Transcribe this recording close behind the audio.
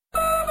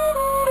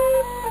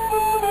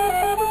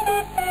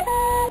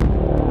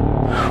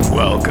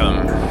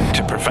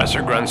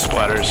Professor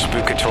Grunsplatter's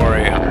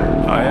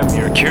Spookatorium. I am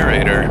your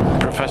curator,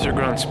 Professor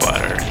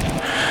Gruntsplatter.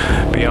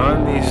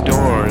 Beyond these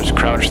doors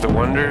crouch the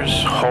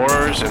wonders,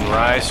 horrors, and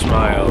wry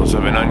smiles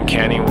of an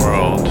uncanny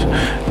world.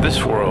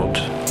 This world.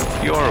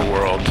 Your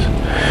world.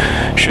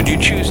 Should you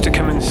choose to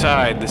come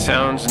inside, the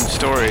sounds and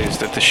stories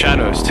that the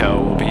shadows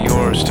tell will be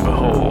yours to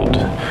behold.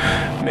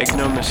 Make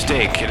no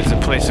mistake, it is a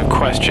place of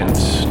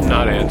questions,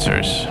 not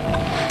answers.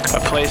 A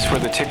place where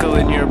the tickle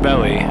in your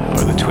belly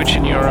or the twitch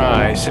in your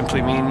eye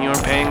simply mean you're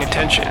paying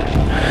attention.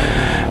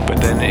 But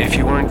then if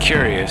you weren't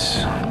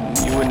curious,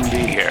 you wouldn't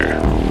be here.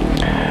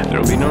 There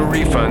will be no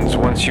refunds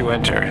once you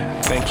enter.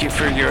 Thank you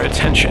for your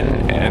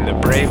attention, and the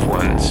brave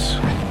ones,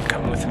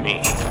 come with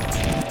me.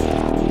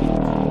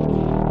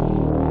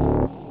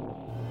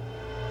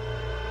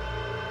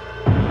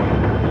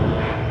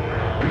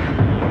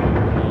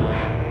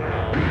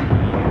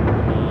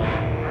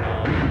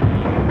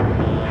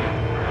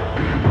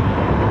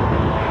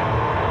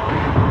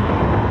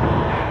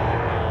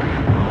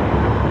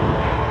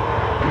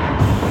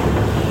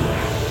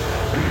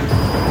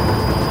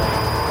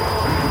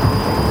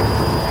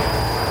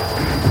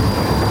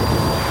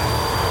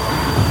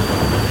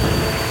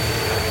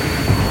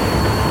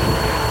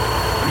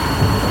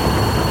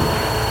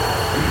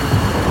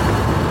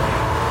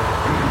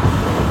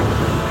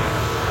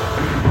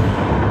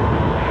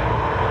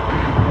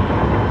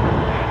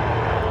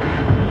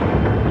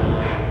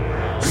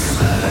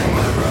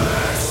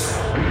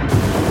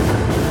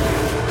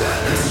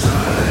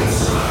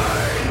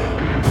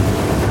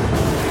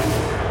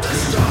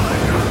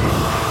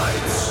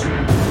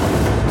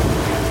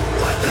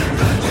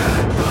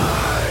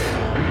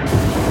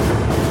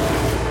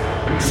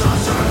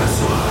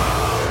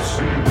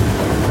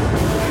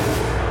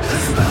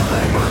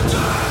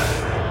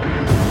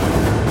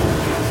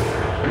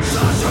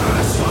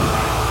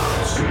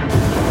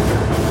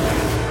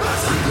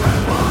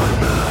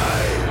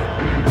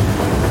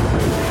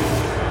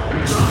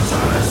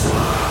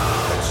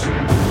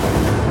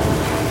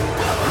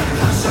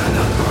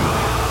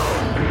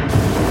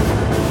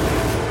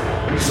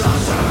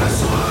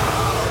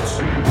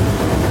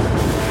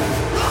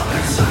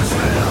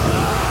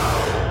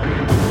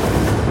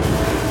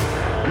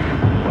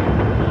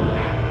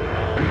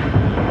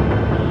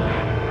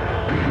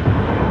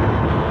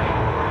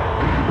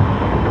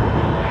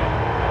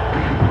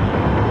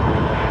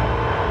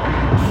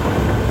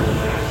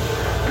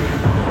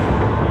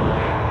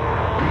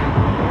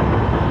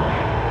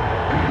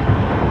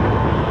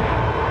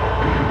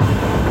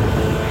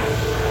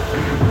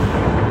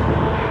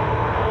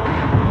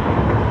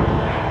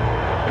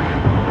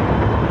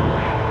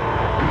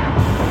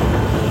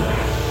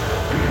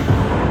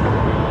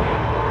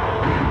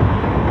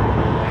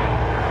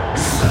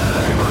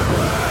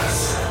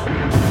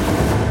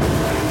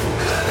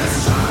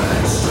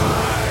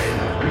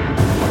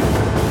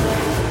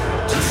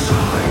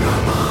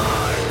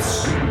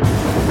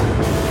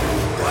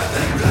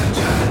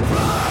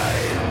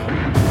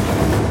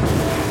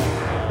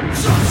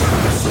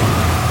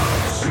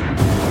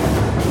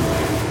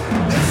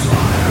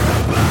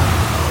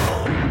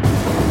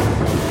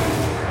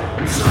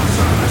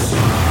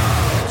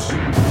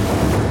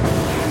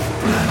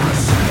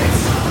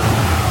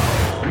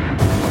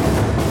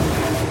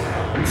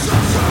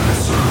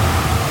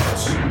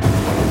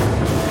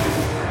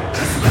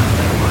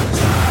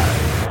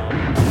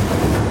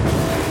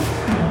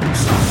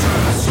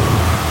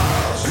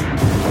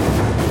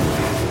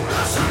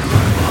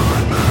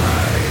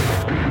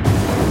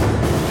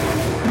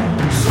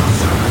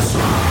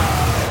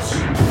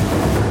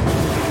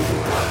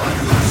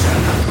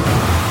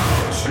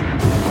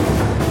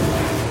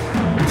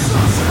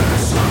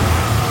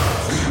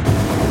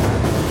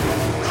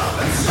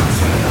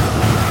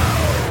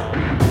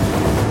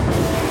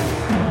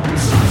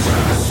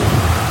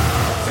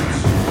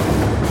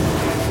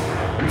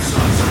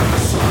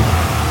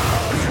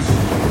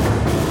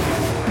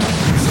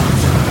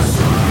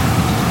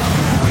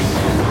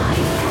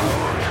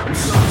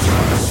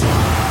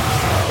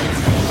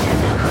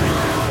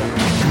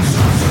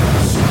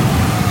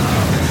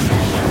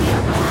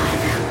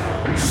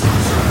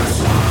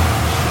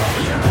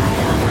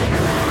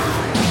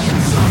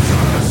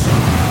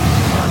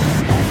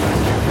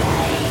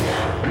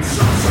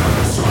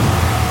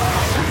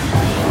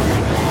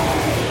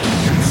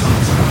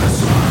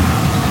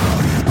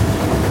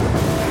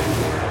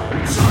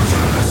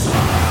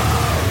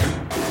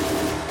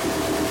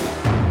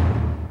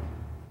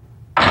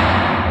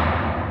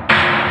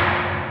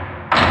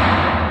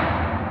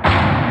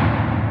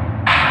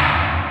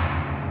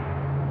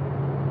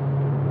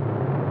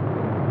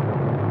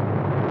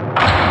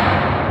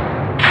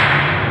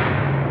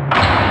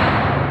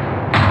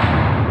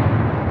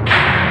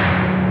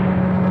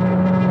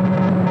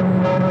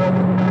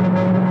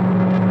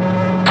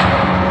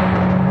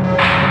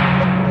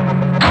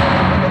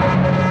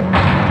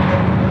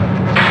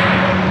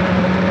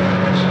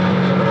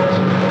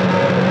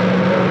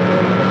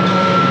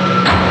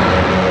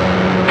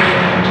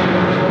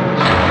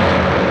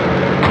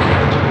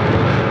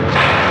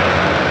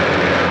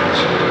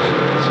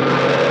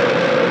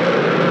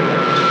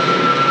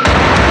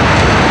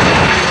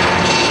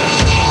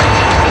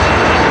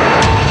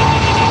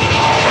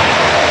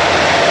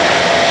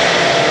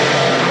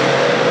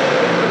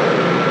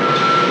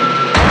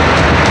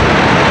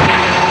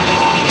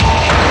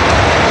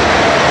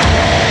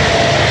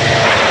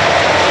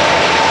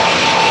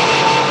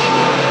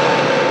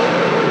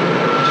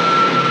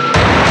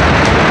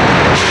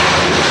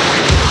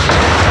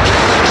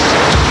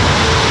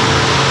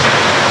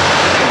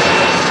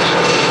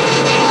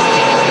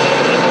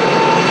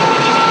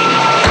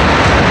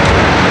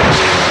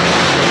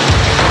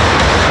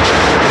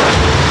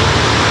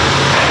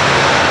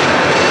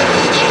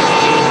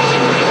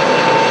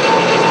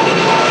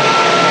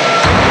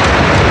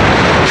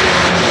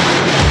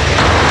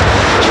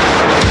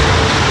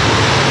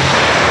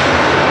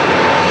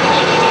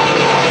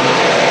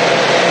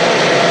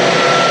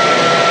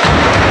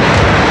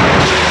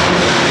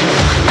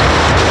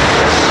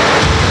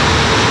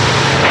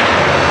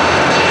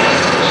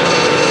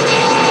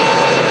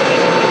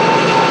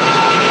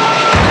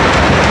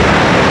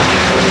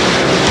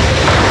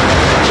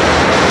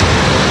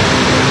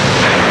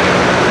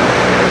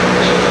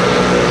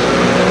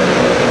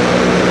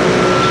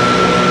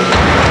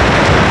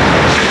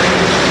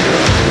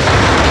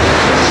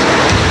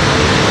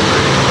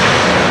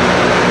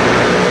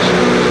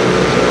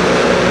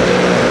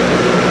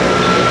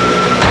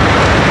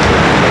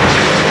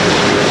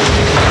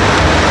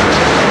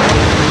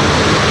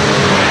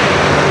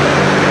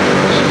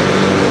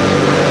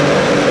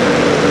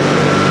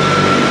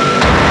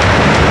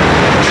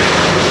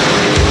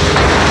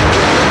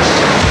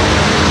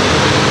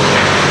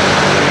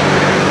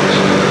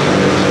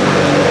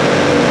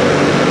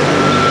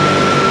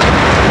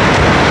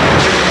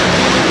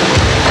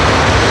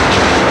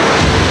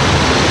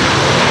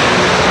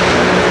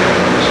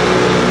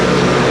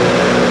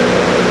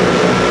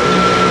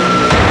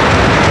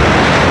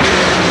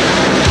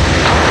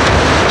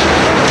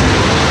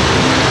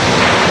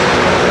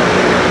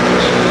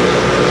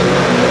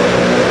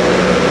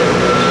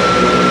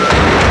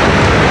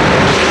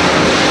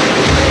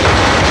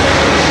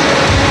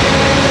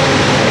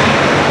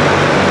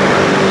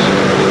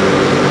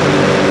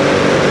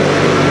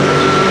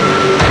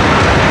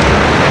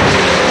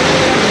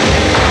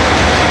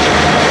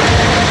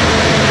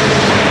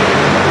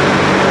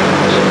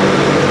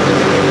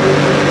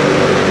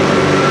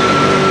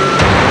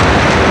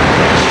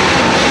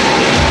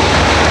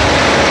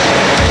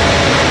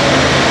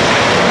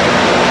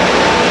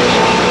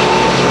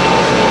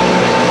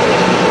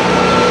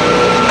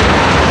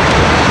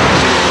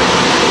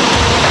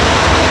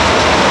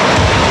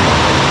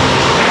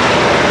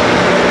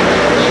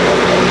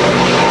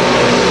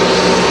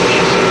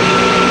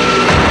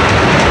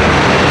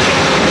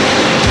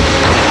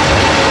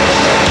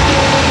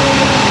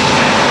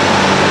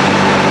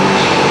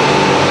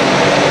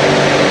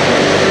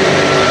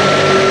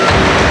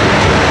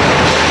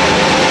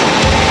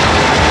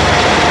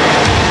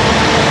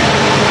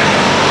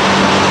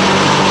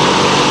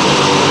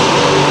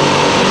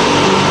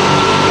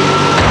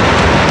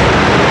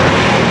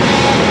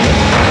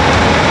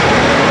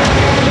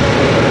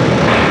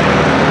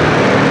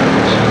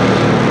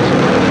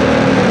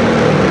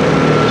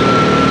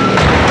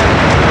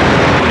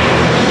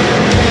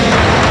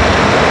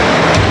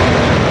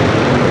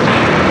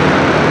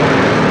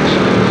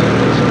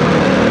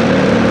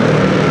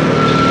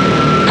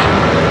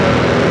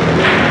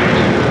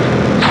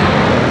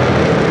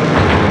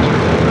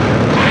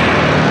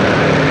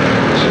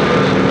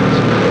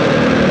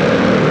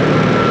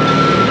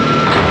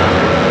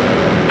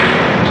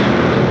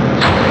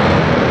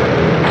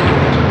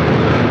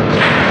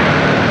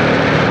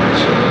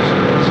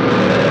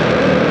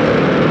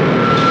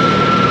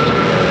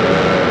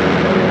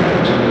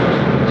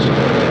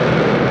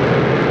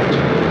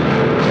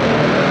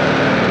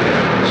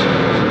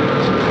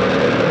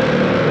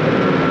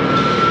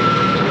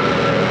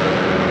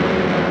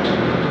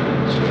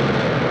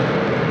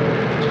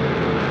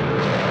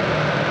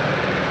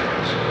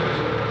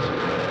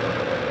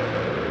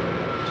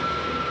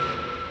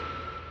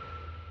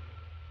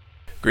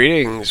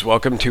 Greetings,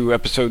 welcome to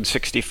episode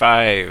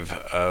 65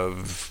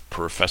 of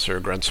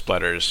Professor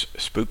Gruntsplatter's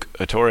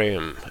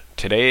Spookatorium.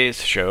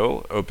 Today's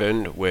show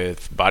opened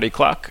with Body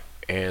Clock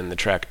and the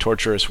track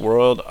Torturous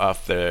World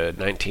off the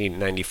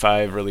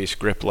 1995 release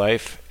Grip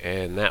Life,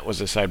 and that was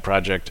a side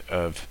project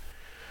of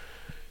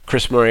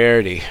Chris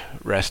Moriarty,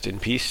 rest in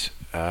peace,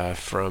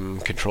 from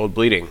Controlled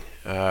Bleeding.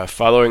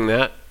 Following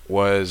that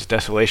was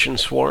Desolation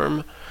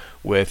Swarm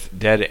with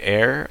Dead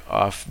Air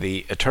off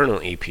the Eternal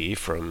EP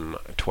from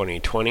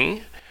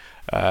 2020.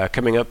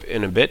 Coming up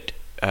in a bit,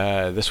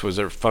 this was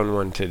a fun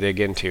one to dig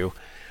into.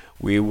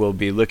 We will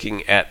be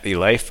looking at the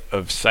life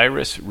of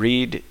Cyrus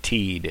Reed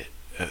Teed,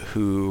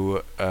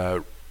 who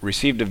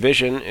received a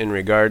vision in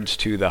regards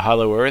to the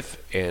Hollow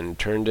Earth and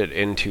turned it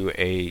into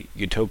a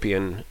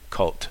utopian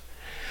cult.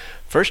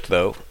 First,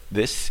 though,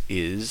 this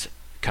is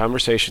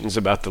Conversations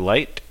About the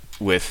Light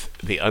with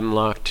The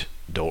Unlocked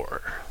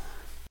Door.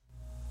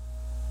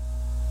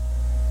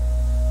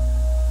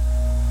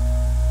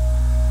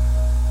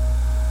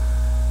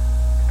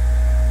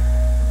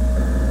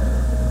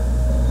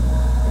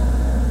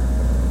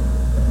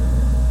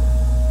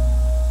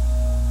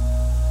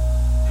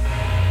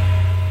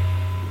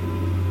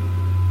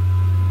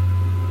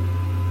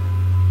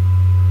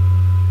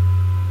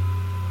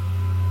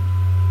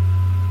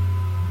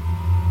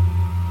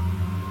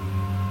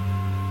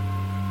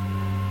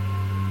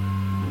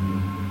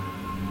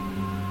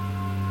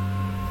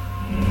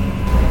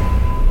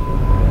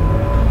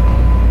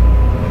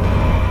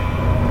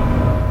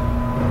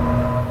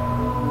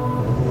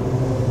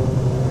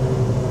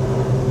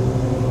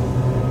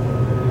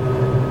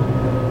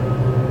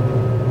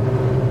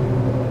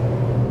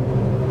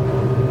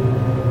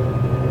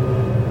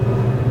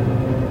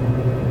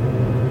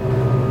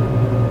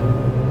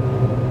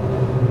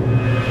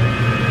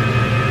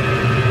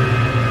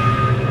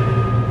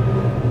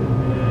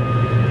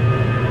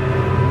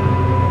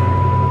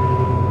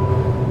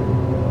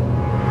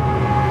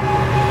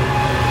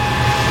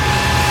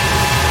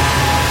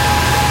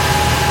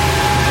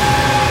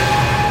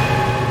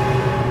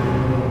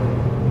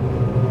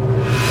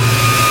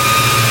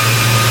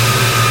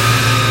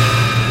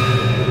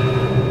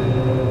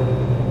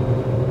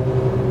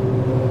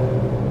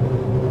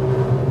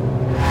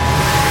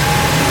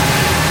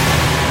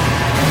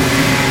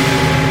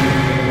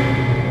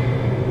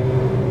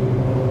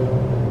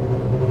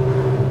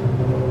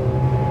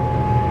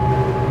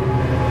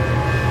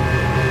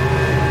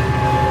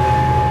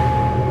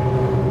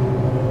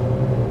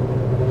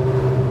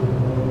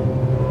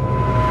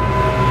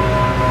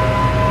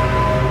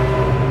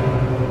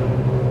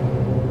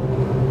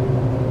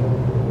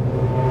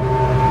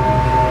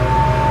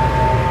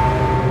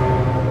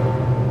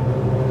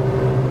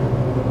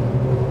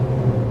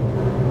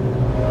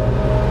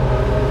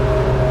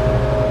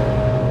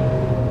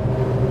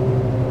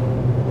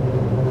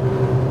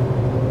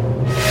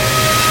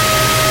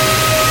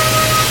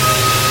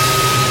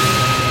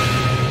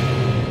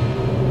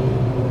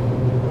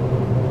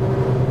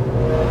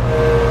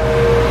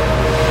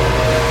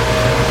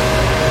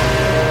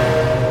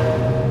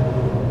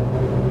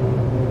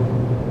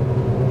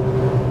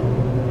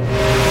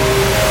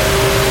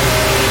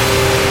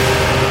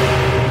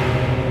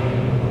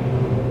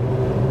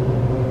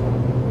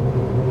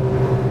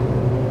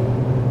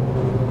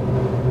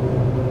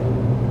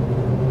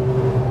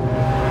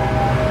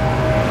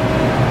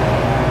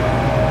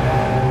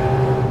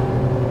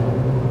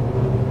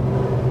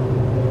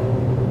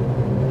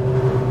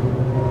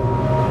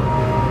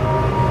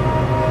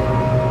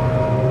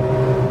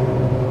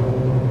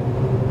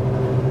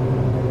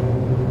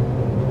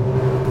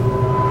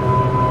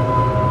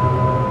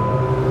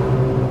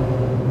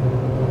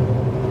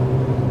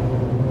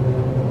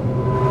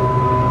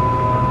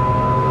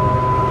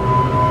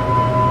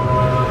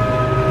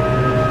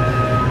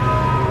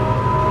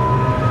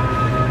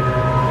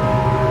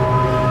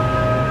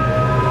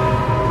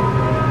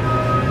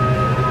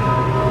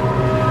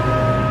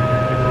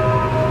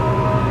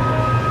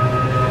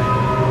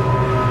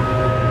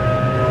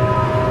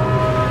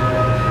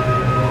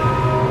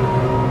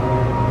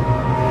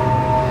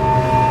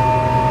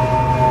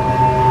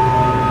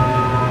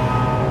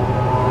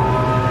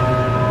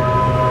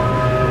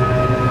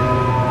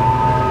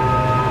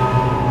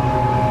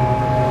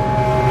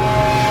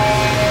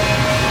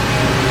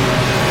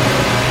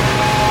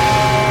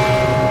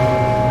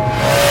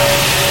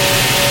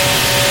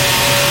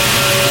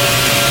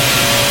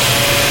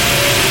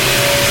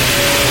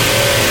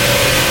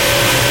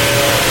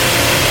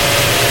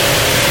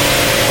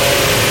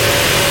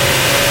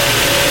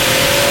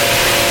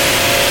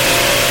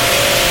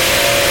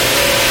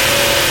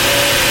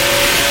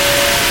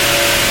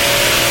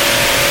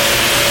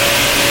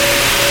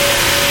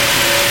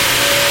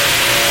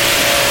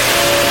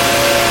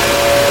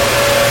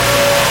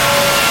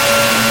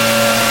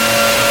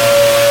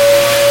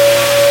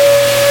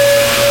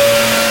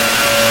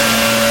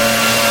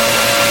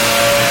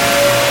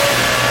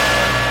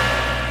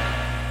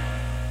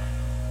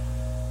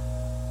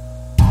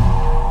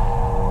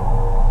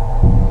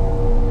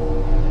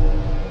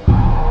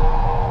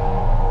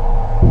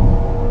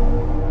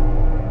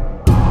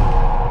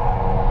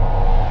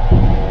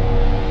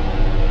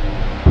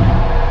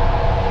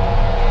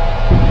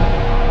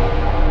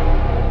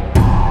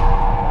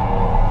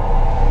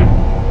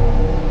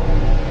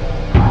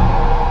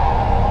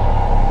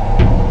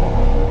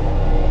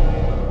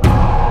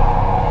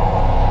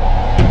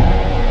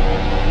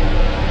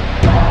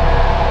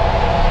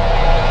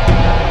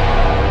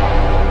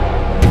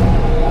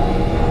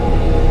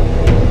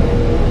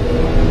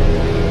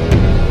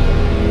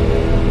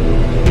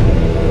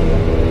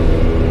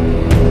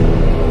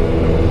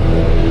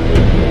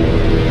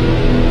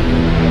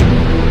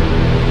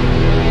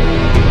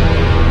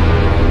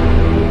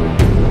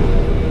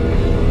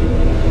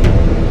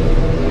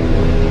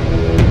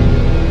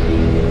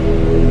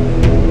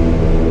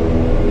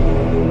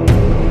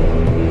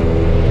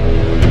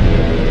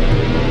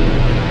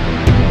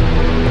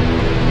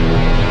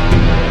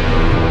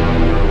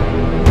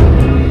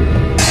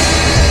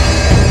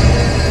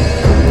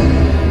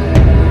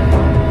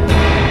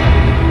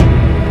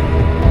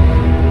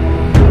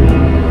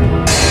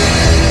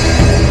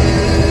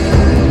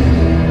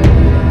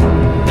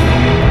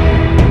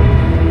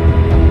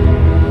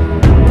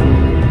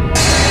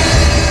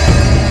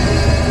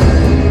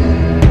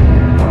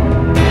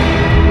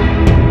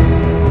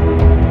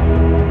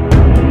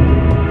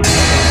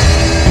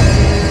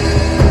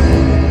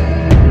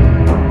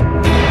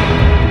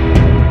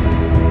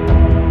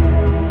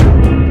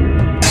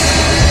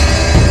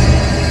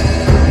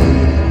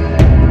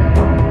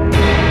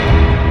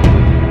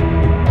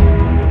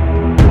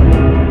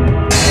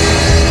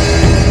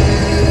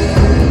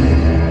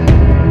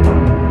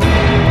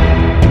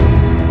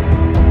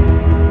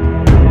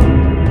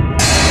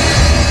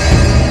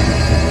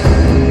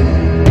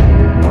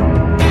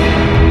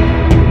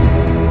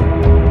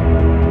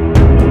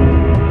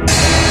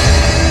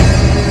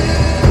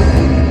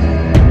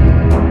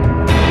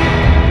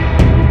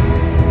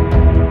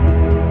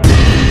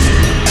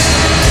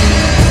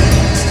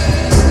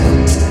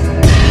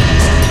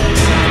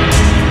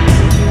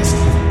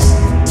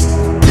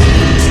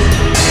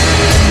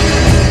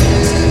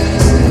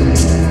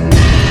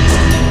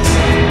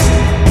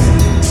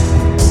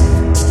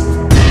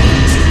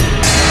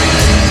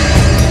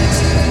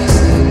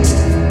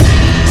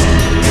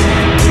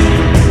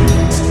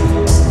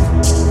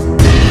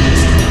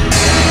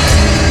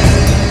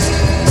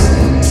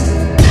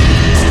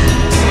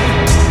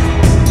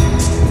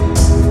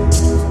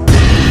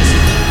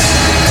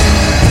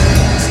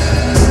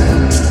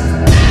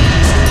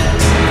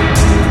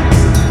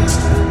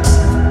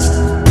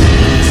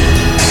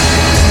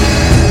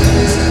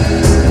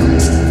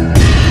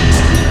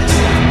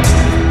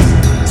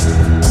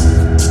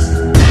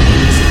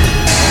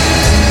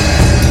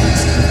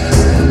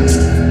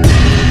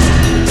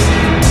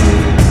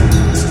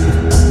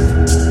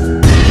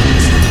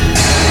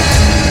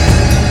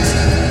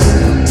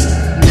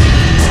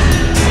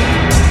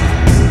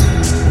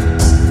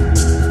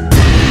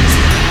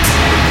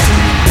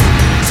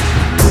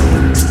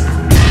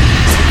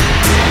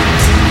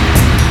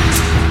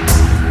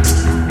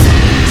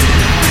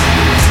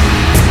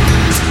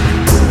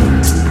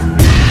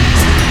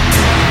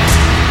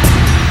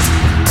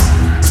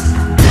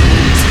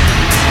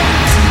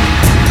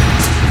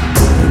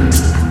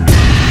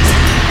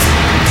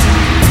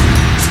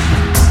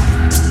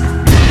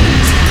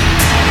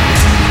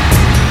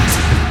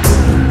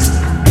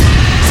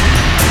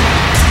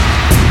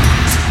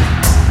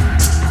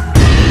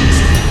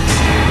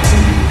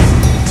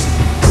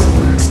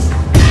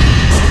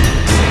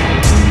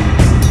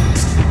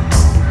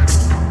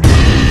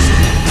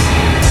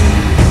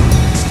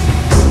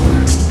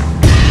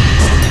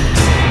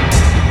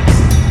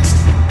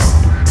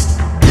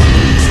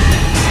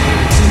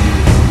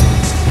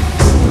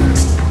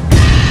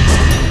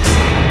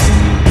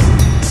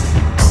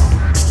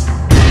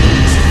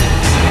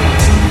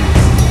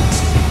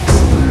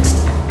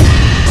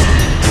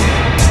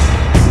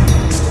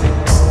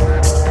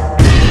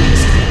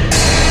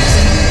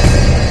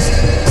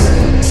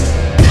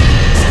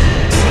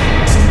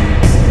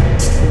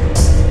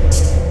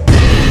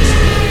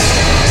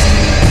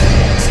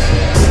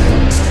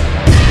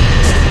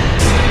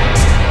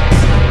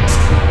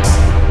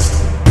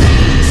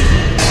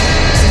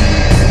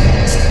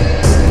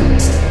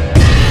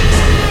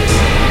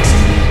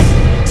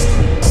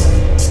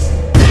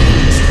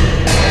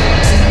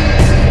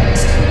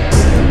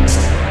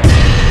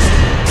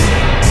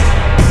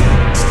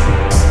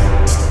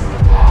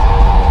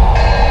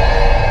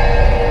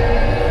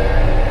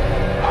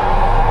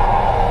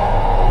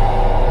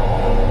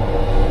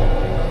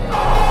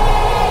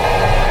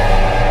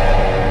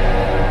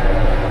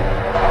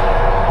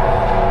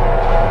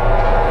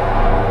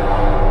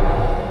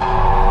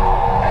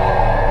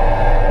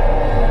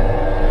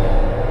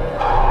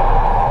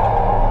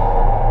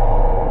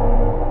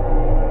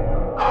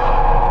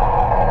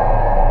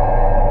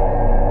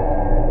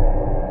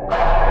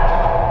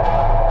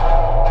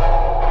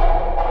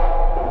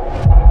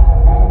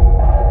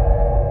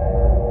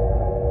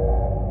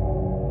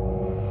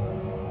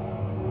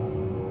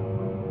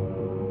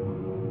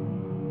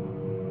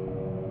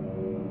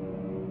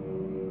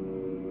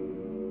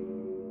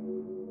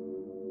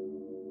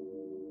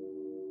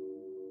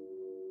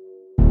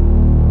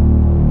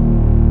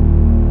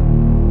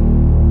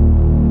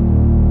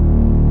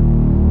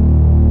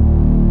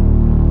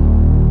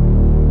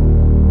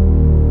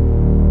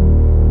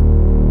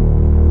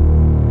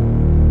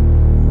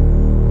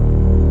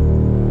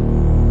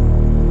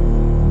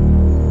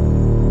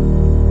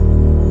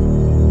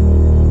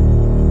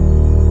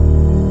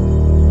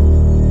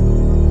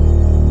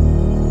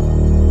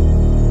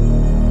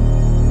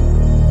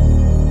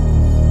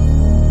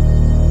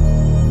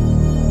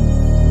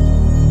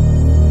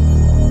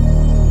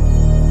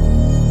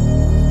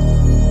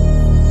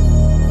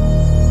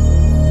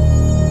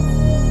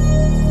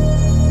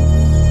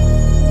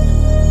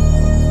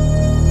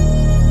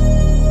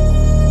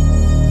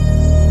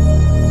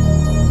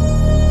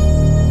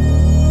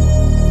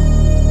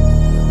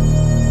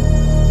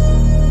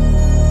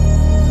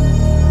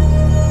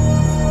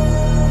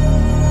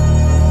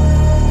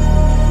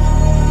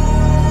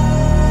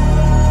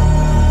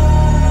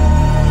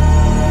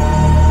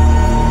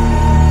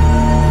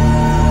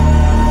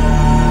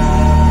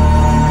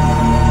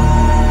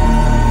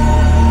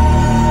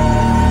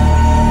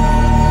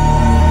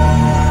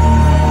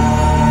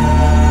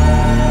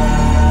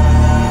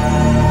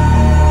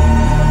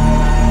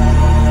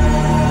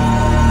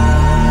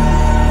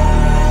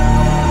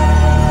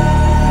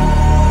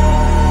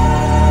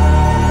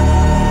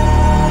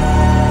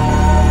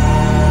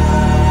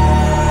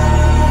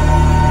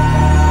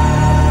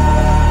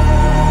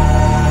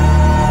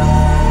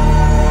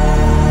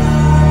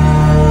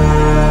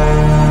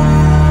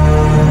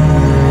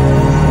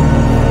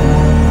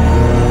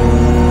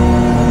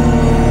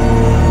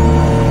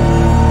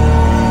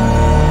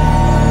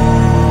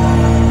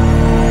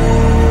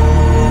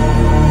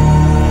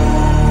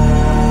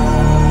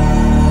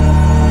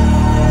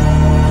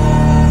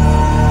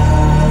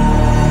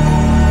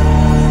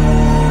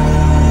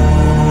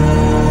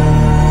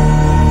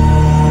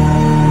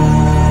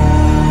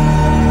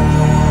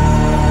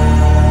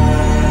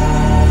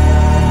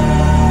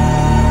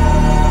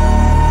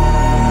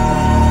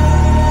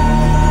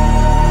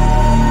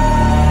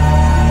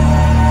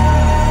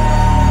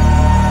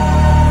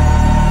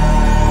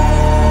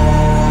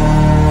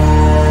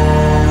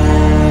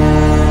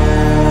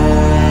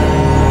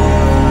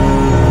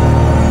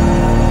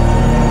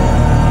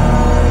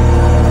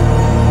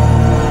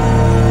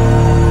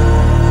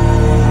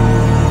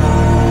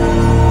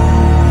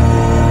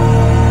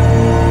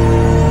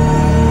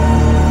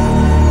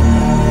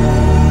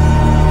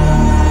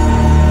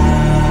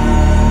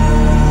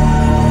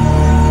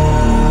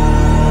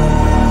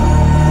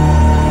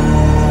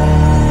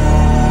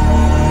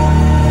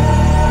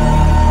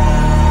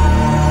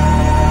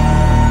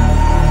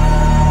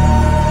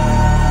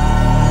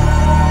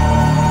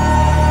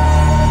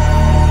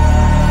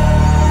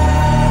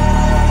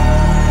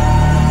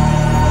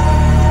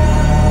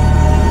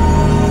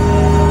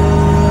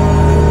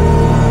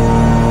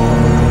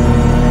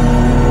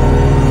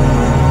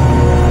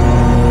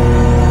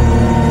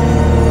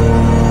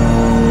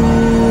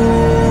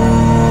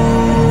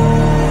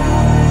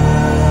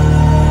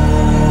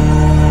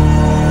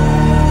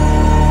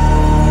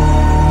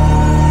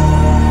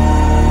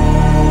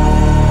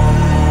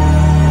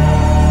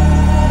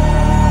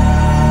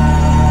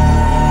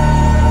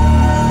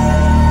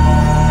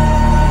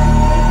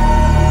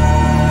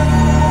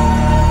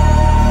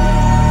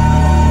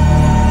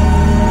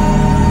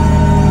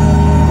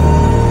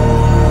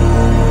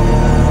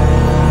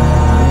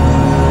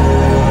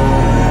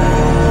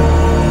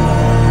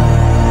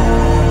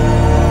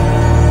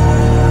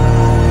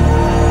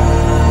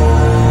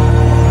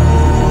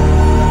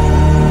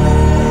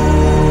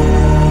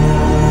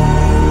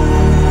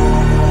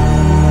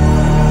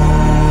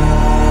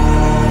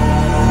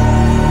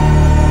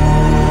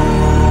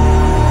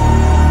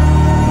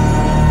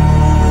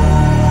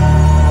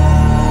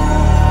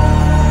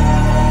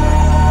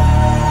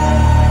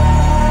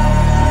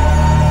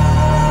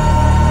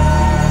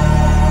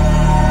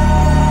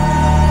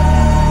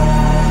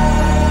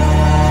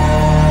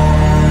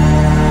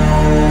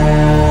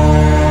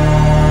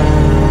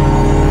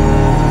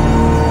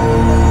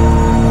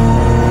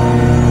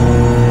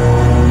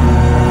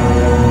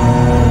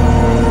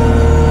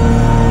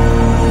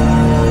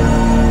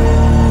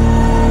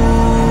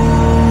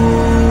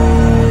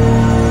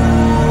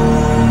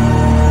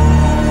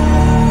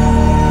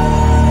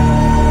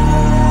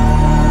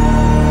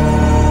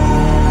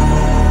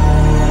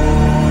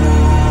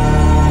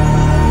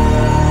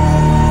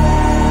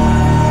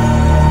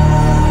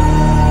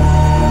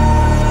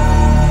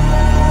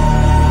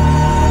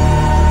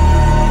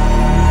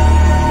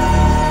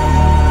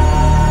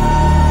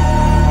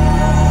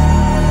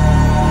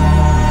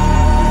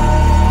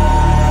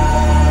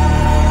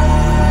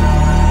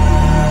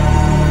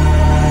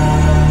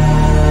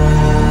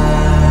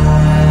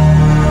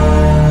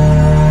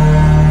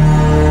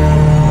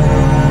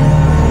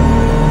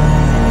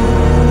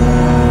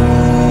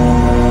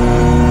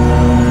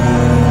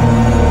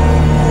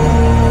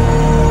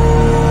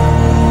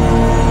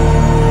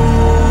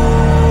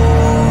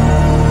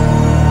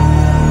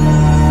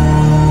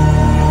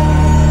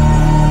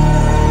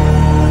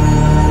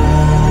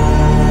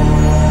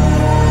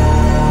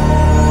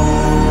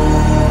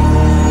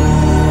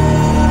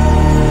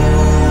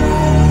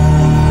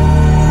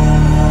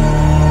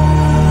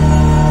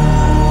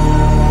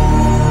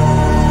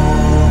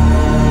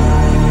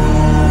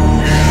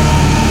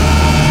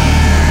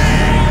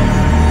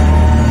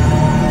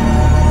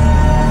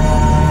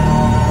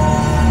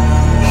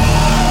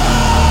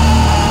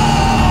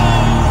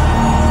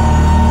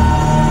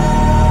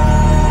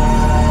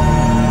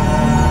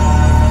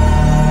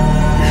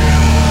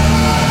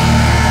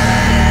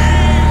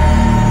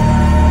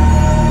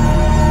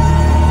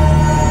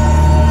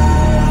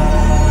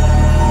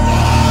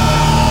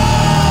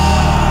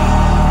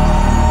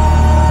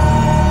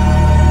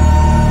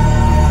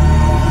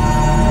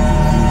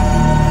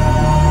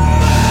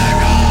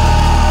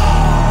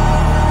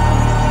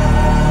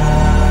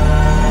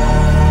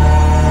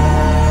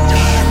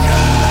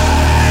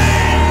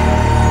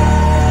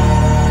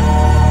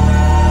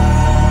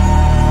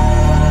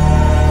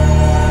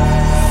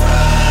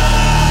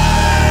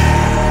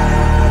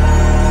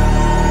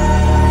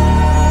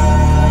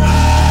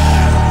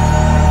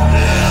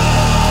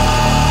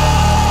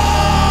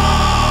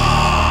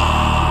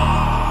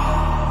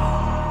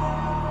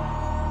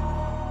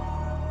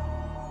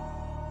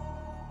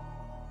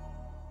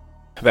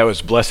 That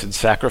was Blessed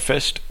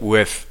Sacrifist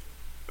with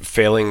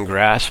Failing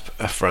Grasp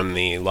from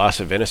the Loss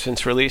of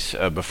Innocence release.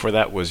 Before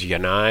that was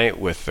Yanai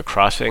with The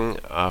Crossing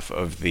off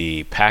of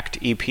the Pact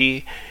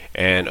EP.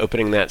 And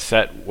opening that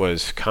set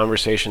was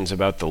Conversations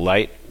About the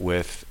Light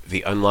with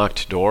The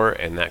Unlocked Door,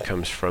 and that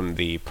comes from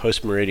the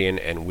Post Meridian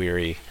and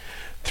Weary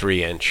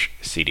 3-inch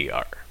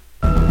CDR.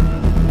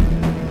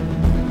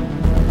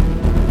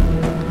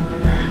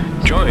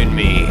 Join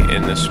me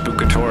in the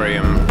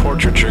Spookatorium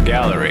Portraiture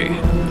Gallery,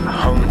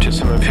 home to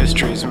some of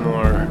history's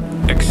more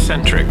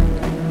eccentric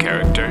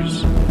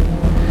characters.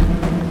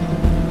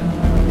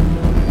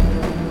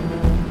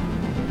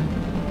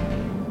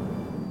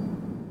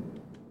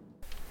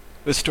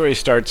 This story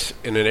starts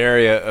in an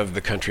area of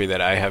the country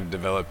that I have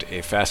developed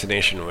a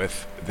fascination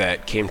with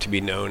that came to be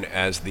known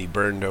as the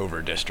Burned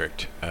Over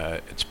District.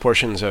 It's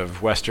portions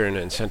of western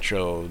and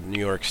central New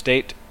York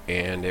State,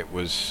 and it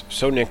was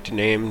so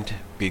nicknamed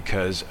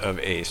because of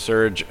a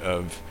surge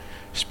of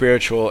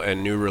spiritual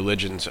and new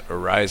religions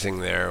arising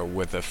there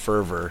with a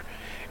fervor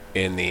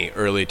in the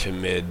early to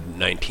mid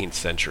 19th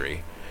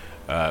century.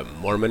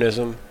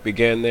 Mormonism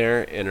began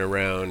there in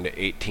around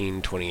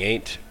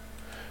 1828.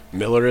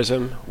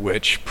 Millerism,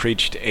 which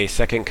preached a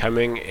second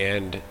coming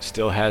and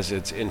still has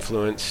its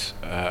influence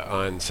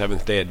on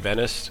Seventh-day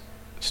Adventists,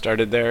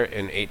 started there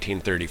in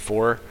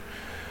 1834.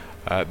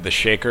 The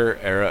Shaker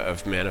era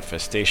of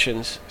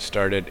manifestations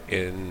started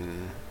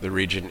in the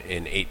region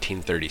in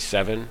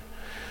 1837.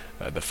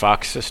 The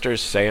Fox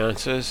Sisters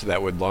seances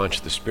that would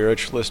launch the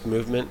spiritualist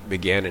movement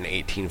began in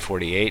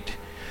 1848.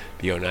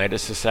 The Oneida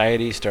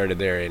Society started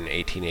there in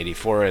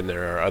 1884, and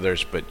there are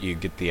others, but you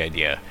get the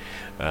idea.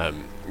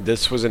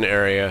 This was an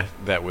area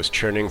that was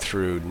churning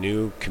through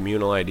new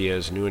communal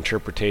ideas, new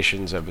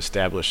interpretations of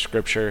established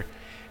scripture,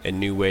 and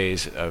new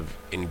ways of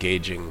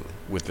engaging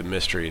with the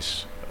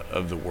mysteries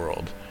of the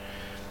world.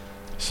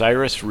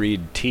 Cyrus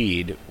Reed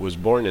Teed was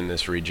born in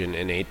this region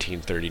in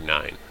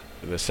 1839.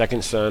 The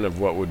second son of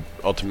what would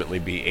ultimately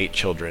be 8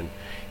 children,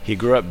 he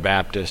grew up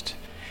Baptist,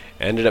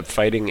 ended up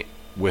fighting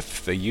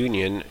with the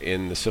Union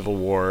in the Civil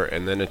War,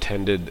 and then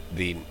attended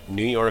the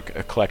New York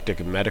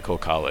Eclectic Medical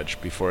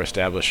College before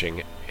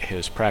establishing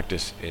his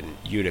practice in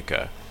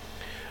Utica.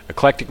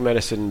 Eclectic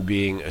medicine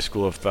being a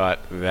school of thought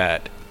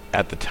that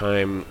at the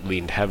time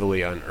leaned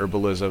heavily on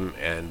herbalism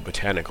and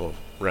botanical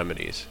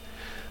remedies.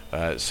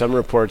 Some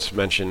reports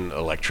mention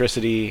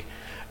electricity,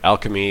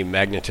 alchemy,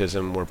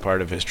 magnetism were part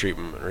of his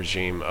treatment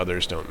regime.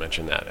 Others don't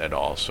mention that at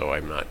all, so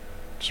I'm not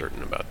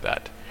certain about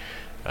that.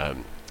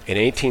 In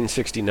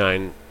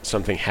 1869,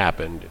 something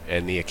happened,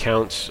 and the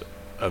accounts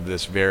of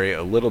this vary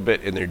a little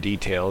bit in their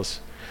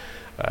details.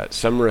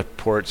 Some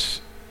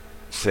reports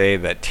say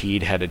that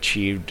Teed had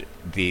achieved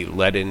the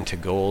lead into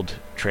gold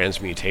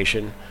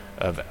transmutation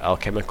of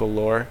alchemical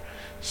lore.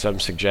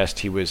 Some suggest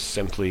he was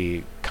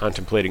simply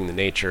contemplating the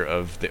nature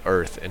of the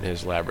earth in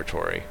his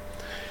laboratory.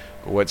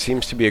 But what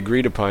seems to be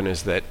agreed upon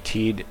is that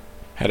Teed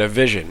had a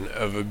vision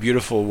of a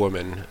beautiful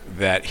woman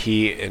that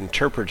he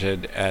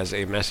interpreted as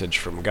a message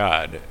from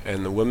God,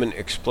 and the woman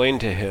explained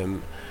to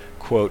him,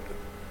 quote,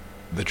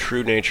 the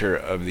true nature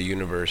of the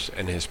universe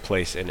and his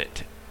place in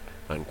it,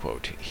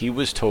 unquote. He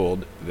was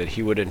told that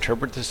he would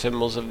interpret the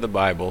symbols of the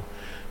Bible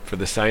for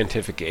the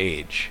scientific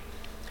age.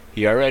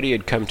 He already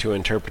had come to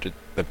interpret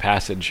the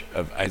passage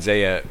of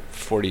Isaiah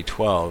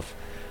 40:12,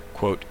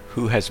 quote,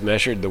 who has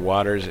measured the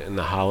waters in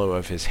the hollow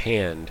of his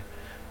hand,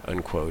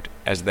 unquote,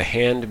 as the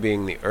hand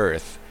being the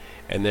earth,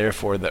 and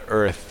therefore the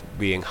earth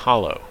being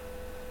hollow.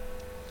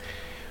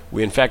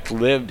 We in fact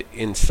lived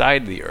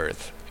inside the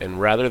earth, and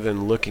rather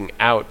than looking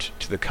out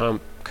to the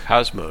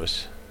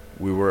cosmos,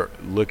 we were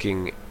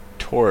looking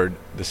toward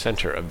the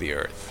center of the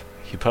earth.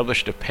 He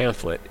published a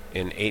pamphlet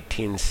in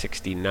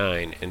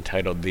 1869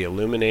 entitled The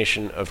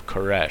Illumination of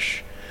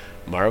Koresh,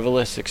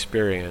 Marvelous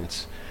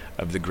Experience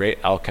of the Great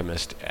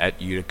Alchemist at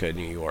Utica,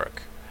 New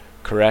York.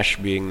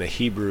 Koresh being the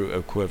Hebrew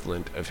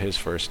equivalent of his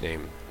first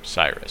name,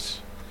 Cyrus.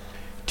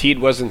 Teed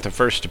wasn't the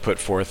first to put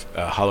forth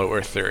a hollow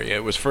earth theory.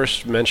 It was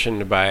first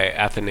mentioned by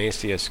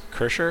Athanasius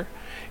Kircher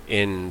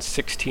in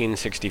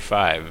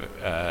 1665.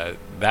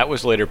 That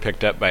was later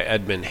picked up by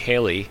Edmund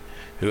Halley,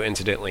 who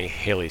incidentally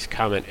Halley's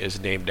Comet is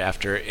named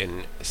after,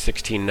 in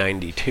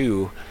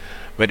 1692,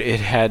 but it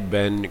had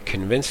been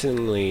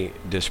convincingly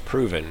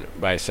disproven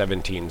by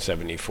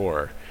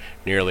 1774,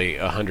 nearly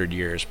 100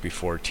 years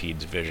before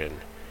Teed's vision.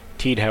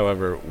 Teed,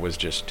 however, was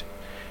just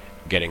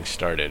getting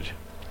started.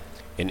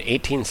 In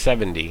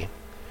 1870,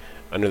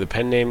 under the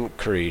pen name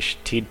Koresh,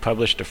 Teed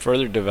published a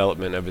further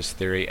development of his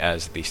theory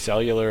as the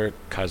cellular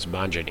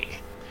cosmogony.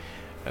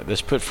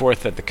 This put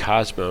forth that the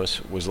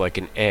cosmos was like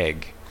an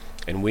egg,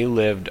 and we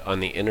lived on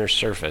the inner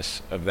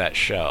surface of that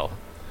shell.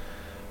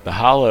 The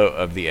hollow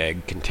of the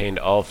egg contained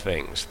all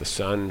things, the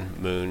sun,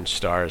 moon,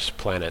 stars,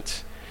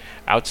 planets.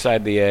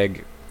 Outside the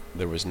egg,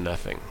 there was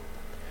nothing.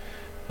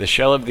 The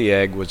shell of the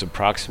egg was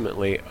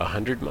approximately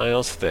 100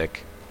 miles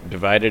thick,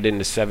 divided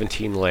into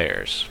 17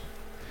 layers.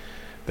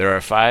 There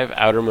are 5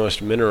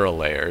 outermost mineral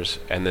layers,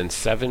 and then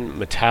 7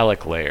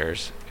 metallic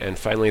layers, and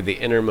finally the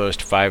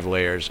innermost 5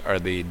 layers are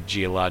the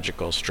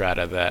geological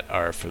strata that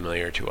are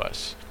familiar to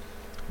us.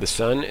 The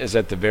sun is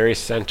at the very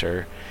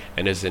center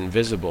and is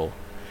invisible,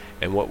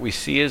 and what we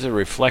see is a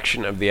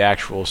reflection of the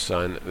actual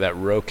sun that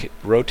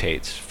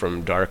rotates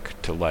from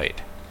dark to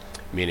light,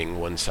 meaning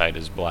one side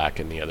is black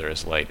and the other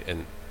is light,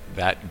 and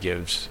that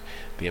gives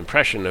the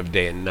impression of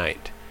day and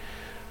night.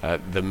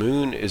 The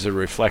moon is a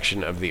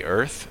reflection of the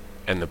earth,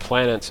 and the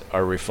planets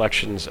are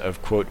reflections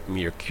of, quote,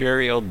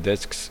 mercurial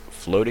disks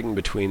floating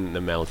between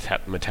the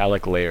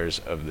metallic layers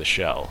of the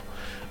shell,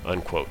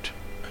 unquote.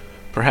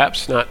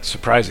 Perhaps not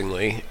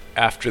surprisingly,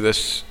 after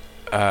this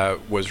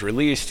was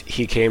released,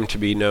 he came to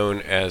be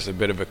known as a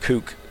bit of a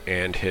kook,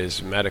 and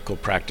his medical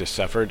practice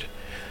suffered.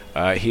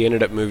 He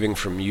ended up moving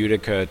from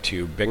Utica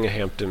to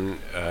Binghamton,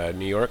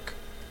 New York,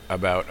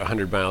 about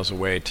 100 miles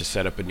away, to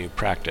set up a new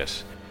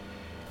practice.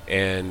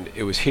 And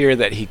it was here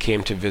that he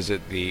came to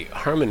visit the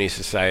Harmony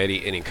Society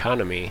in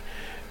Economy,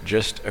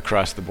 just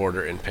across the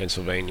border in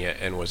Pennsylvania,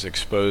 and was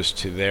exposed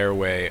to their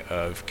way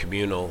of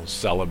communal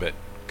celibate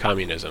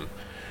communism.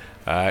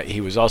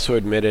 He was also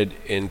admitted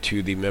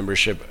into the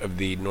membership of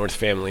the North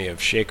Family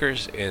of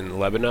Shakers in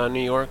Lebanon,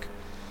 New York,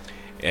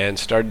 and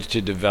started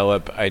to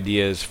develop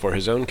ideas for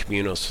his own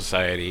communal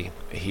society.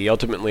 He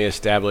ultimately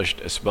established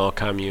a small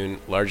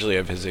commune, largely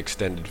of his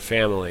extended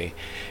family,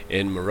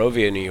 in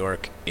Morovia, New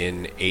York,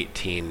 in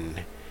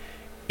 1880.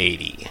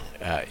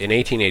 In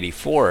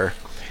 1884,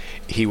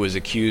 he was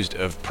accused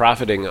of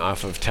profiting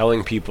off of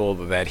telling people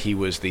that he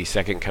was the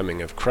second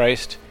coming of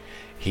Christ.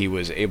 He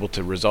was able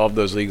to resolve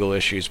those legal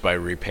issues by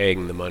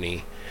repaying the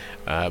money,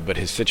 but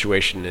his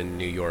situation in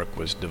New York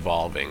was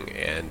devolving,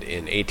 and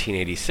in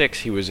 1886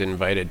 he was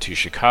invited to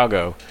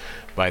Chicago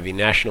by the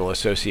National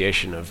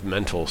Association of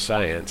Mental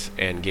Science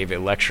and gave a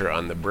lecture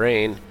on the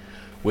brain,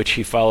 which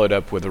he followed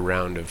up with a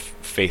round of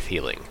faith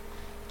healing.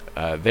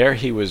 There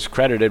he was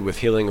credited with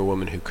healing a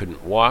woman who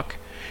couldn't walk,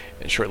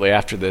 and shortly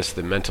after this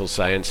the Mental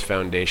Science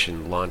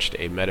Foundation launched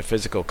a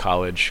metaphysical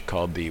college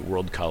called the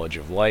World College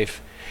of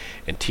Life,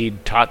 and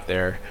Teed taught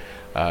there,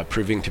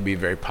 proving to be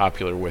very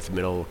popular with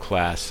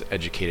middle-class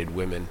educated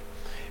women,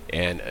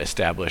 and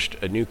established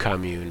a new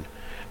commune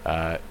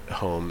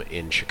home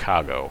in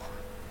Chicago.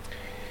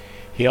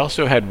 He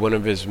also had one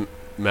of his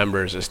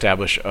members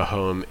establish a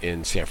home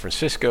in San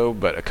Francisco,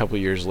 but a couple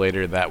years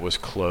later that was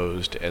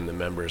closed and the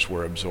members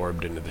were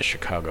absorbed into the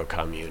Chicago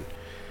commune.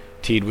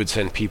 Teed would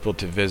send people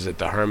to visit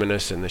the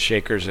Harmonists and the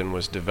Shakers, and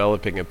was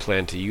developing a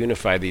plan to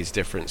unify these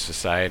different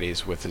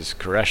societies with his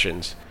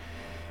Koreshians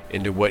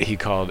into what he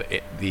called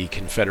the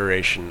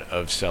Confederation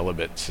of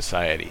Celibate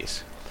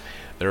Societies.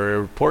 There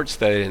are reports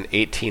that in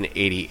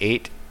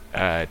 1888,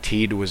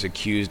 Teed was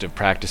accused of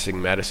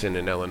practicing medicine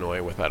in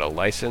Illinois without a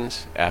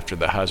license after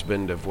the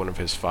husband of one of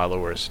his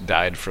followers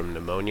died from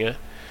pneumonia.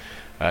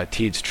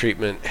 Teed's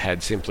treatment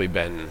had simply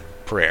been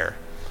prayer.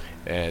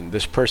 And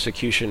this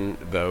persecution,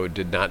 though,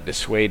 did not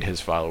dissuade his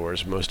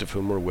followers, most of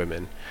whom were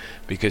women,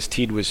 because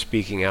Teed was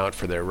speaking out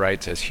for their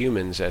rights as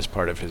humans as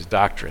part of his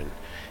doctrine.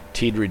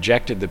 Teed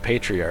rejected the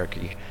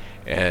patriarchy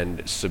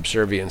and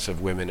subservience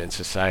of women in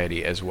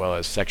society, as well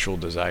as sexual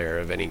desire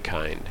of any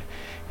kind.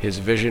 His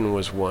vision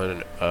was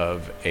one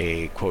of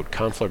a, quote,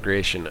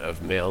 conflagration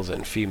of males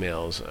and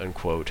females,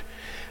 unquote,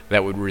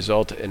 that would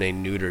result in a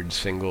neutered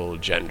single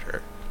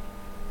gender.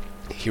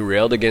 He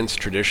railed against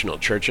traditional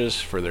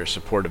churches for their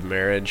support of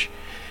marriage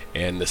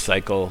and the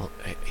cycle,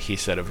 he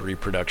said, of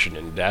reproduction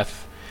and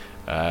death.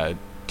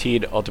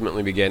 Teed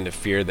ultimately began to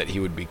fear that he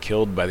would be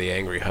killed by the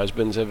angry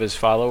husbands of his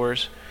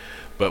followers,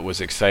 but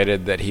was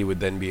excited that he would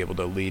then be able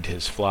to lead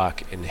his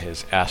flock in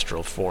his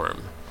astral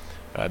form.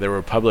 There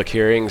were public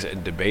hearings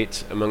and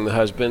debates among the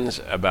husbands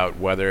about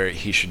whether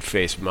he should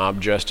face mob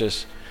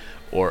justice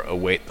or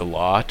await the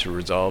law to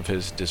resolve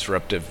his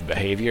disruptive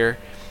behavior.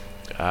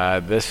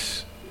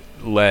 This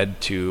led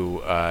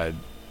to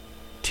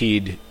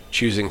Teed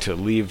choosing to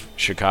leave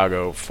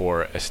Chicago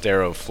for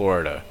Estero,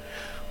 Florida,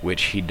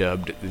 which he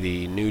dubbed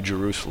the New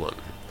Jerusalem.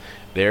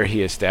 There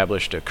he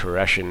established a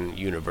Koreshan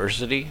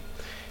university.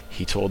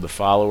 He told the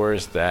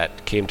followers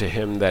that came to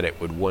him that it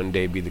would one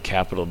day be the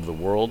capital of the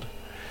world.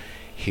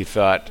 He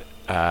thought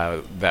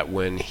that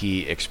when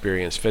he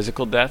experienced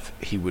physical death,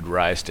 he would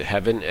rise to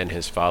heaven and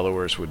his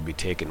followers would be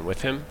taken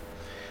with him.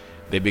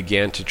 They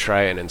began to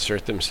try and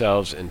insert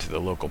themselves into the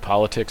local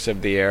politics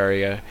of the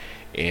area,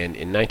 and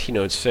in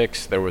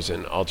 1906 there was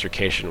an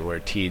altercation where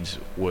Teed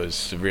was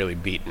severely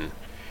beaten.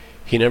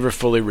 He never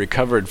fully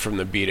recovered from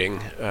the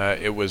beating.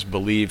 It was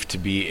believed to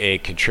be a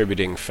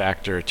contributing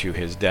factor to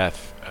his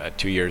death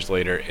 2 years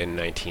later in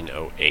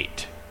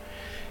 1908.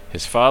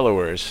 His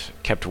followers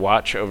kept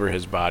watch over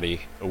his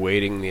body,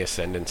 awaiting the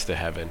ascendance to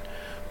heaven,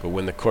 but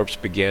when the corpse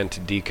began to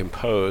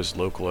decompose,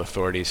 local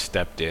authorities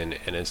stepped in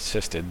and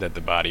insisted that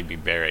the body be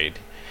buried.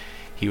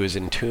 He was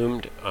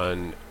entombed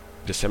on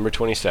December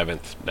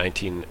 27th,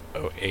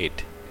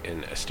 1908,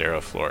 in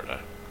Estero,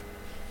 Florida.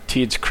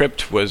 Teed's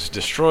crypt was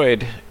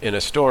destroyed in a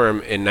storm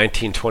in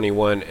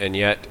 1921, and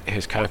yet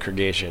his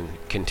congregation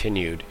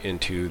continued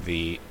into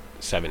the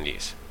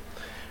 70s.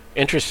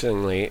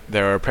 Interestingly,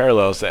 there are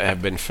parallels that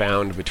have been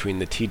found between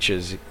the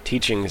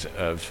teachings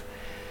of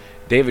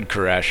David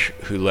Koresh,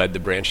 who led the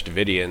Branch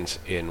Davidians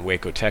in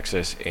Waco,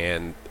 Texas,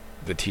 and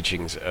the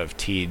teachings of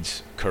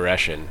Teed's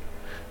Koreshian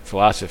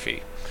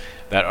philosophy.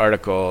 That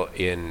article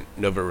in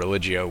Nova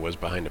Religio was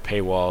behind a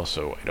paywall,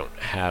 so I don't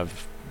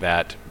have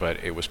that,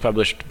 but it was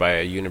published by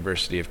a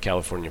University of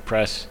California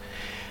press,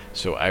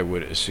 so I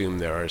would assume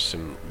there are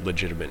some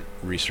legitimate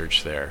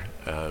research there.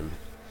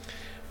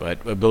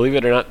 But believe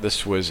it or not,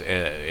 this was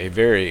a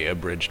very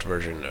abridged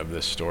version of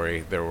this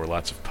story. There were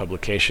lots of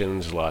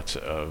publications, lots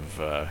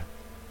of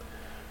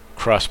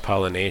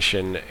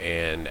cross-pollination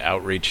and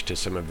outreach to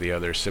some of the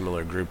other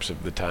similar groups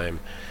of the time.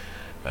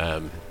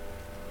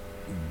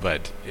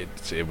 But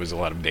it was a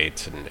lot of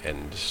dates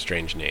and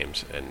strange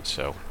names, and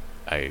so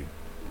I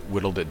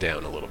whittled it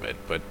down a little bit.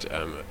 But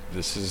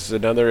this is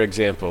another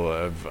example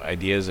of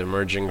ideas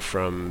emerging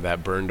from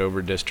that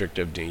burned-over district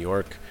of New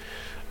York.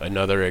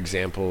 Another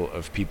example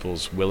of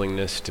people's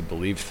willingness to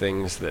believe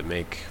things that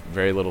make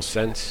very little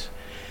sense.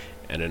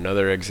 And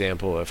another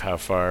example of how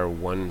far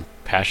one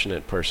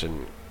passionate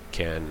person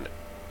can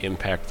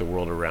impact the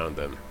world around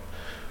them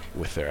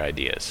with their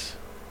ideas.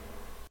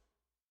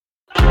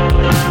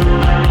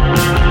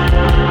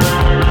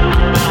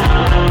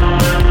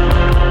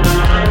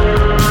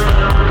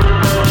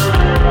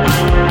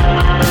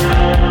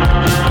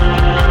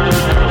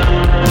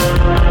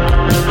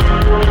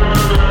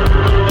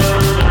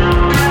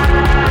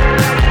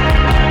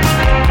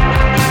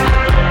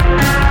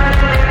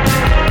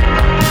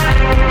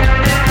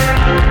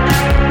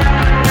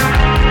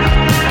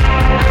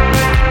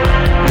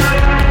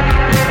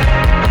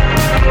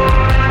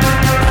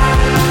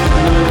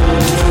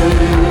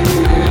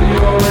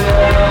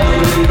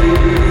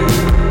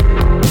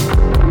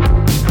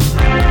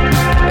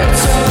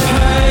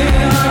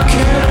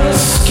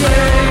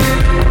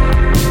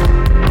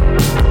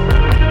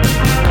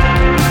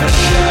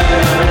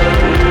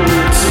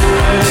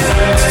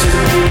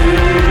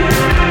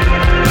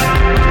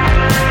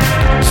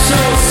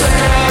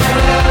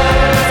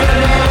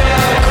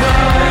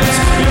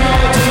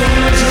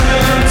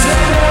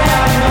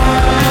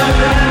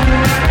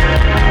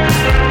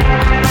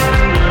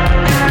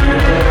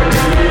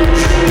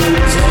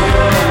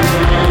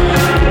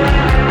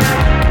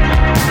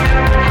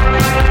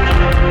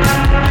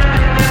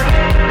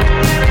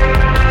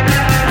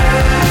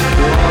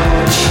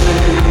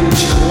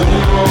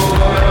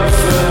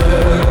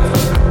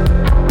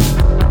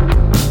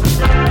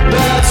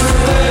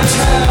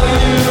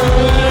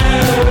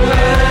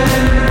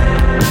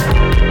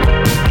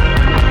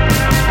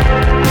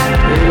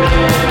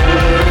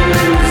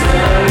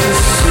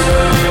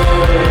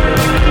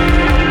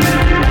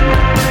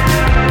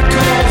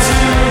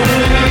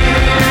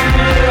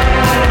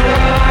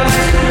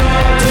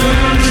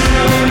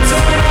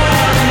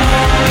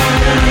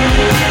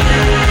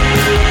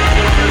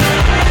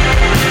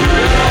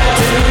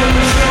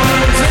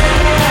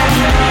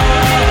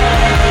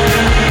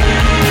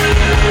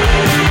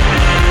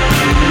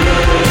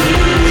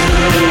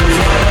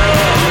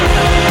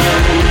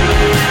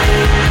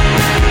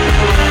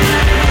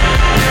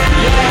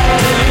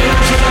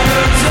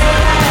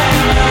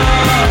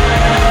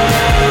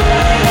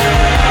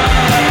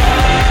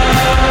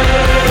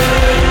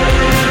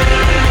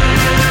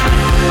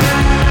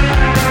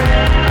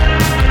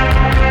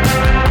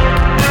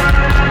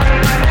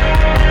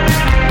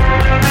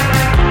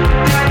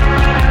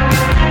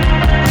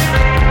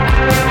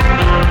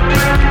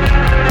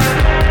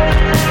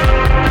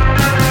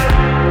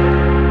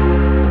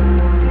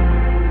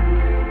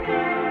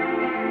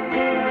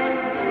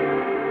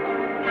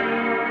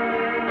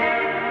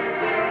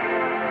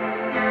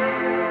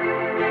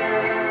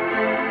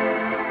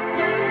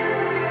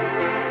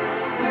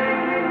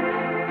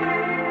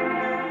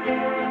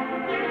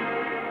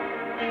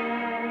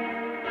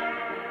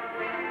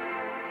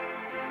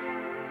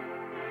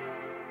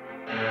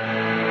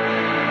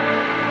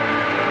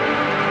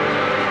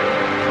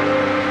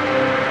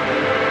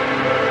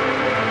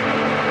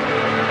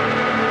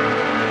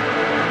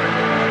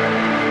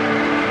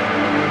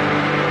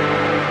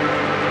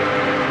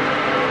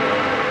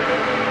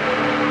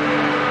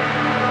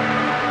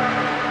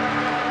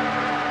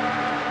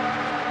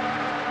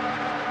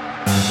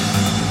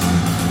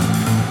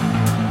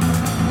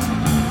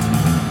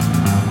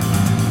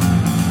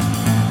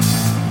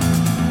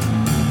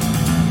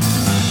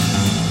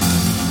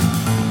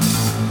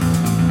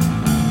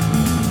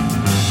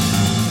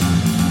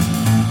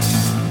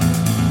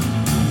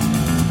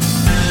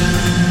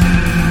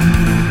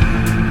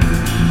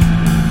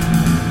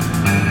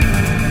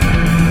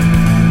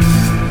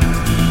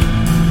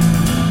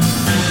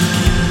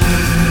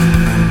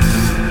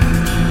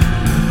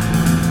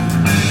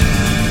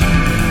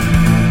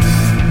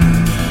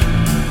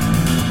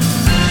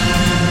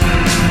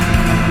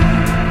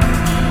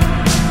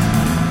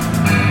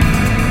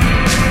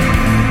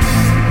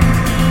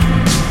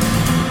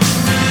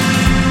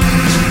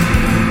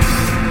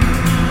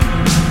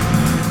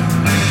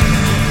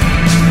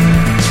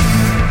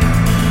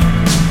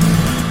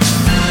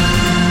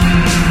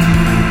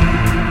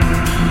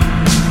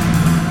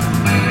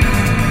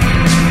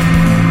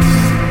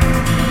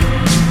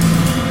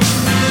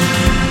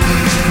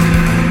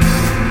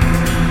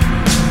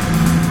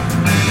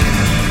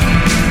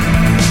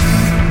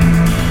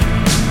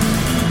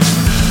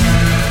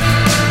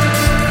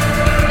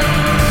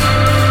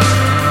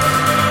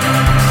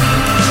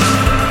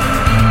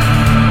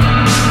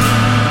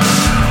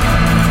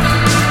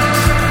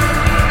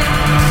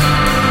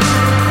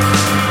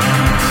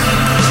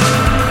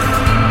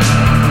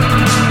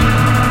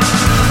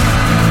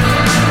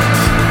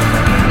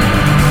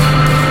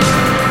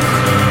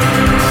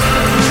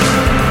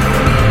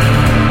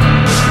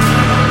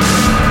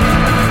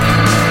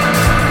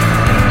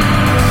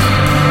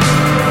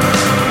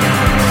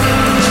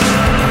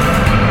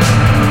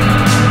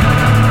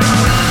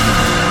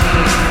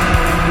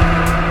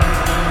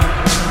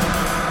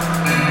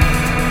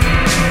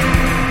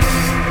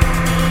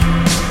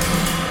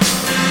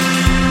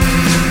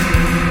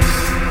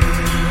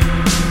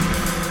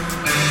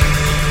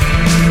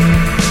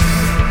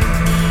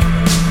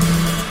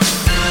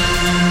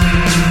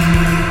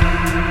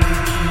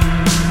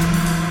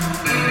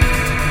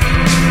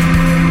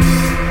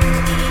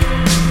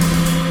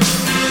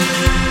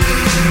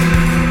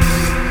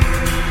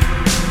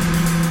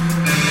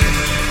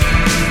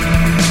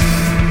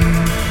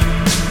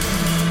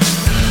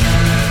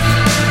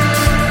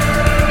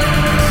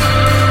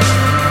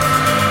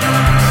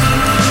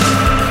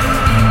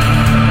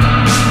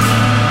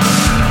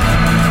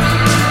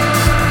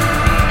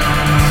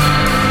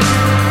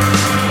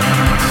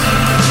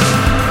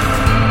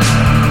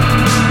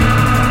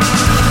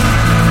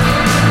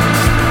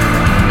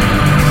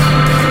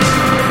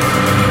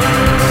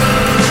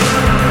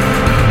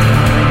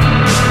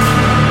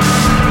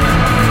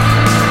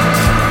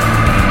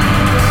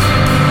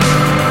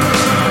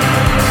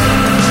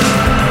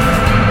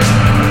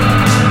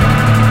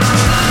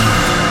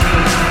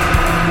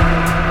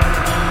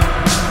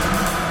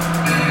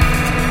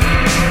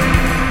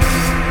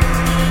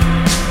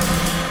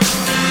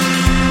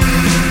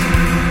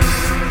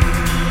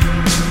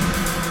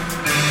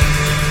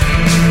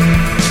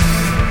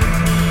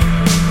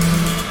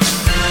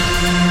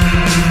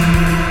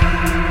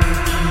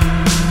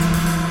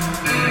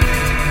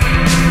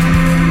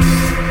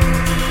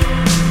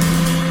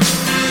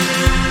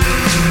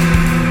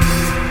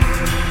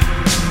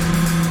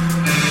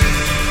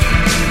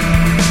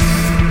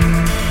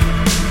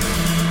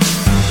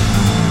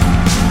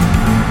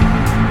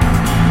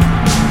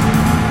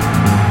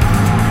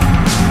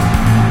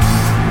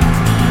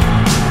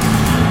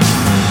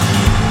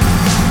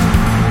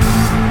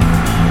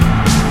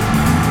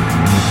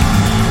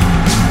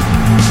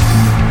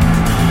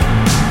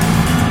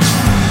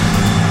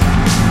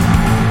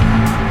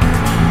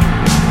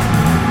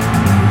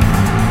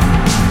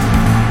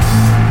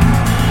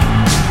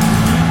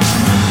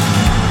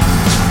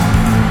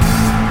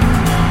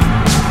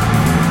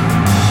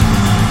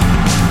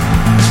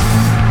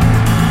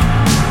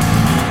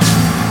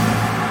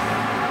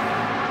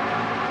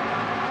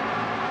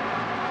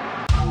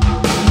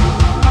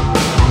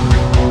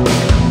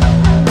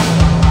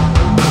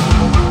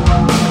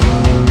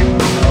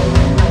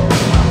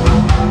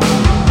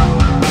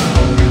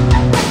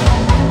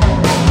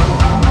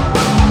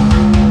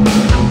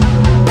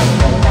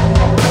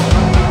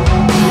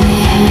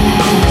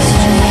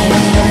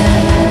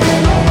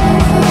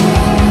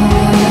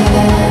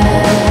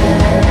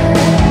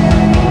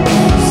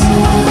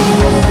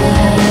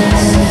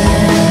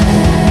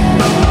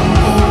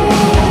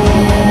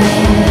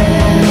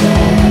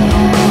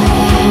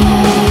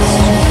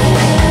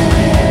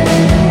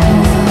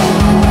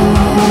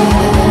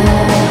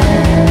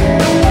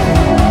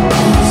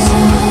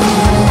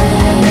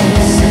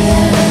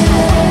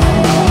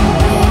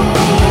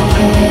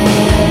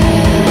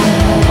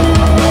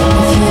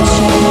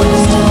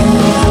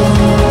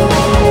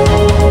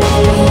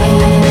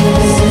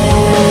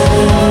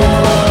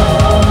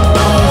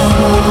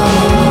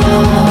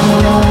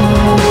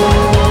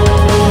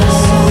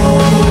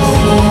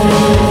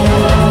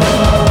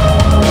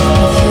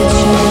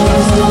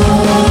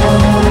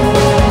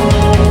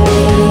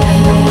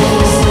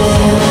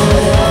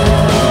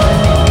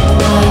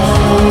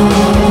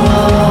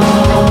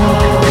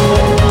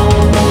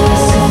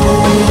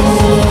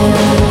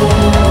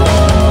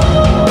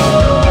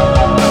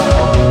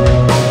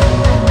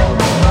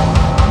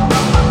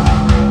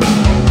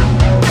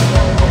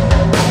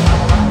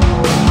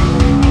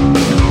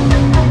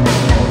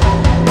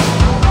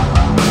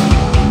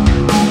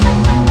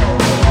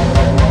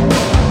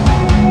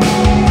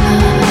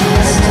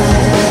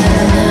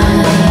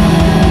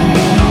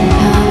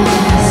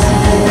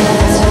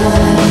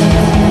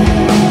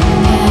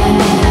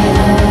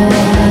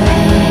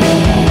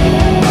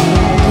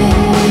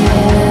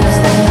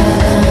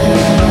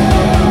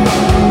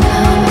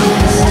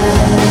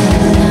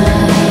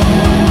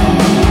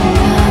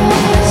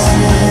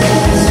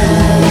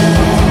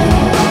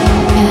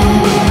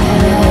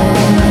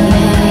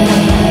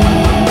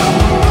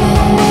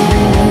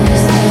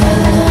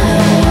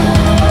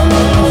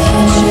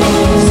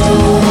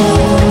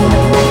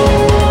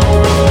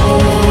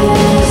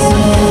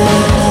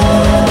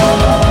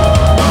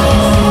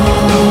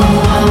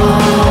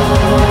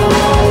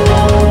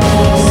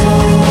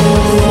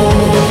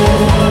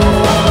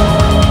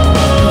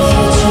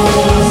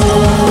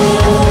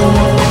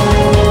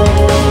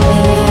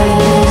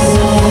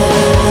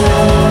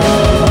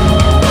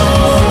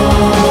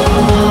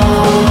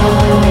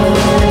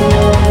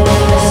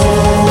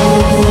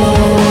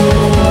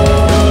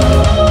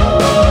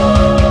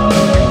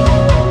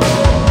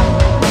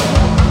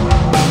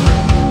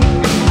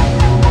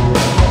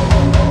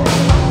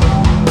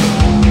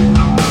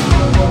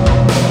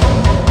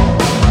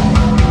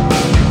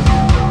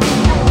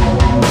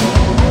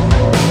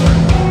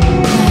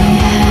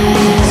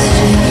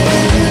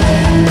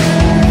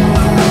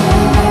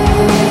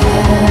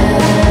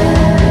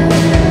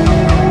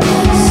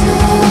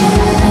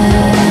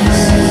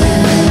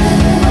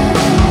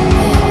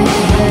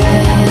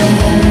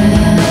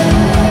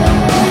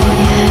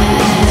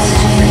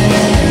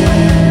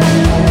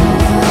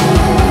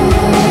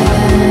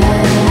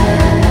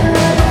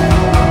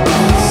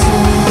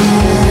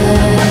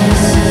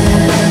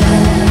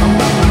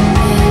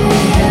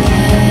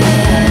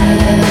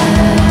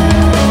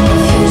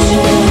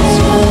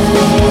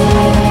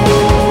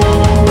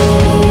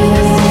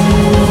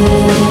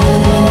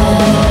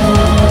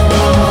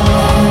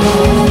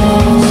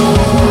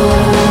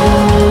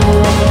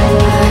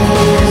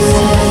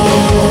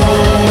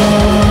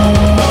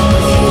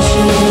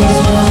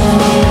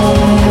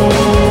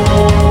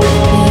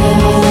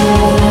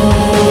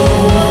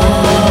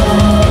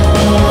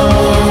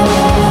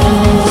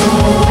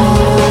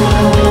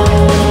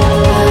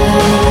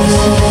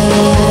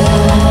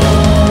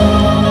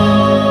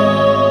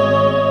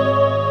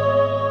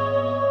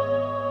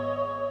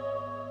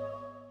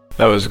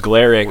 That was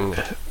Glaring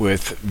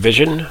with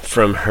Vision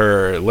from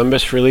her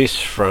Limbus release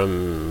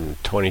from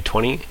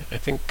 2020, I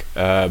think.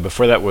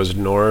 Before that was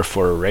Noir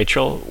For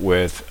Rachel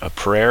with A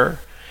Prayer.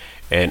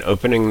 And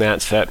opening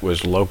that set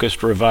was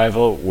Locust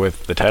Revival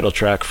with the title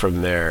track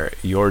from their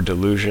Your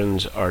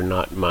Delusions Are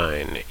Not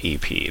Mine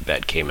EP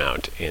that came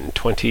out in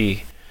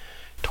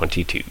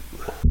 2022.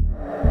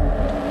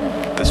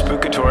 The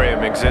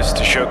Spookatorium exists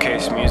to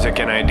showcase music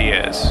and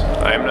ideas.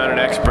 I am not an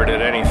expert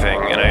at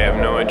anything, and I have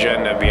no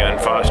agenda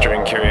beyond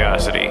fostering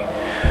curiosity.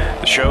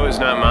 The show is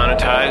not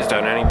monetized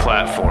on any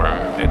platform.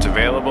 It's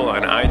available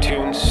on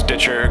iTunes,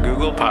 Stitcher,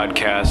 Google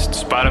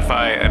Podcasts,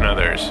 Spotify, and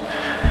others.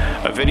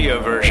 A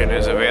video version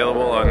is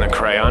available on the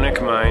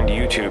Cryonic Mind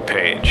YouTube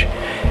page.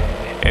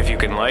 If you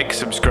can like,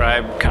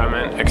 subscribe,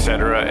 comment,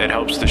 etc., it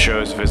helps the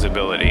show's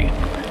visibility.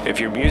 If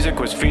your music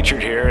was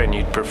featured here and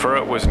you'd prefer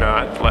it was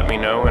not, let me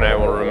know and I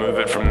will remove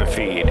it from the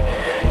feed.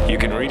 You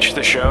can reach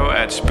the show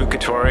at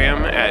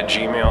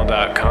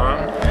spookatorium@gmail.com.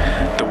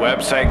 The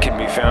website can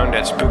be found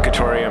at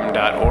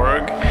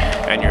spookatorium.org,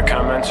 and your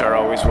comments are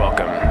always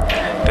welcome.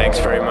 Thanks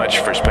very much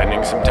for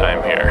spending some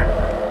time here.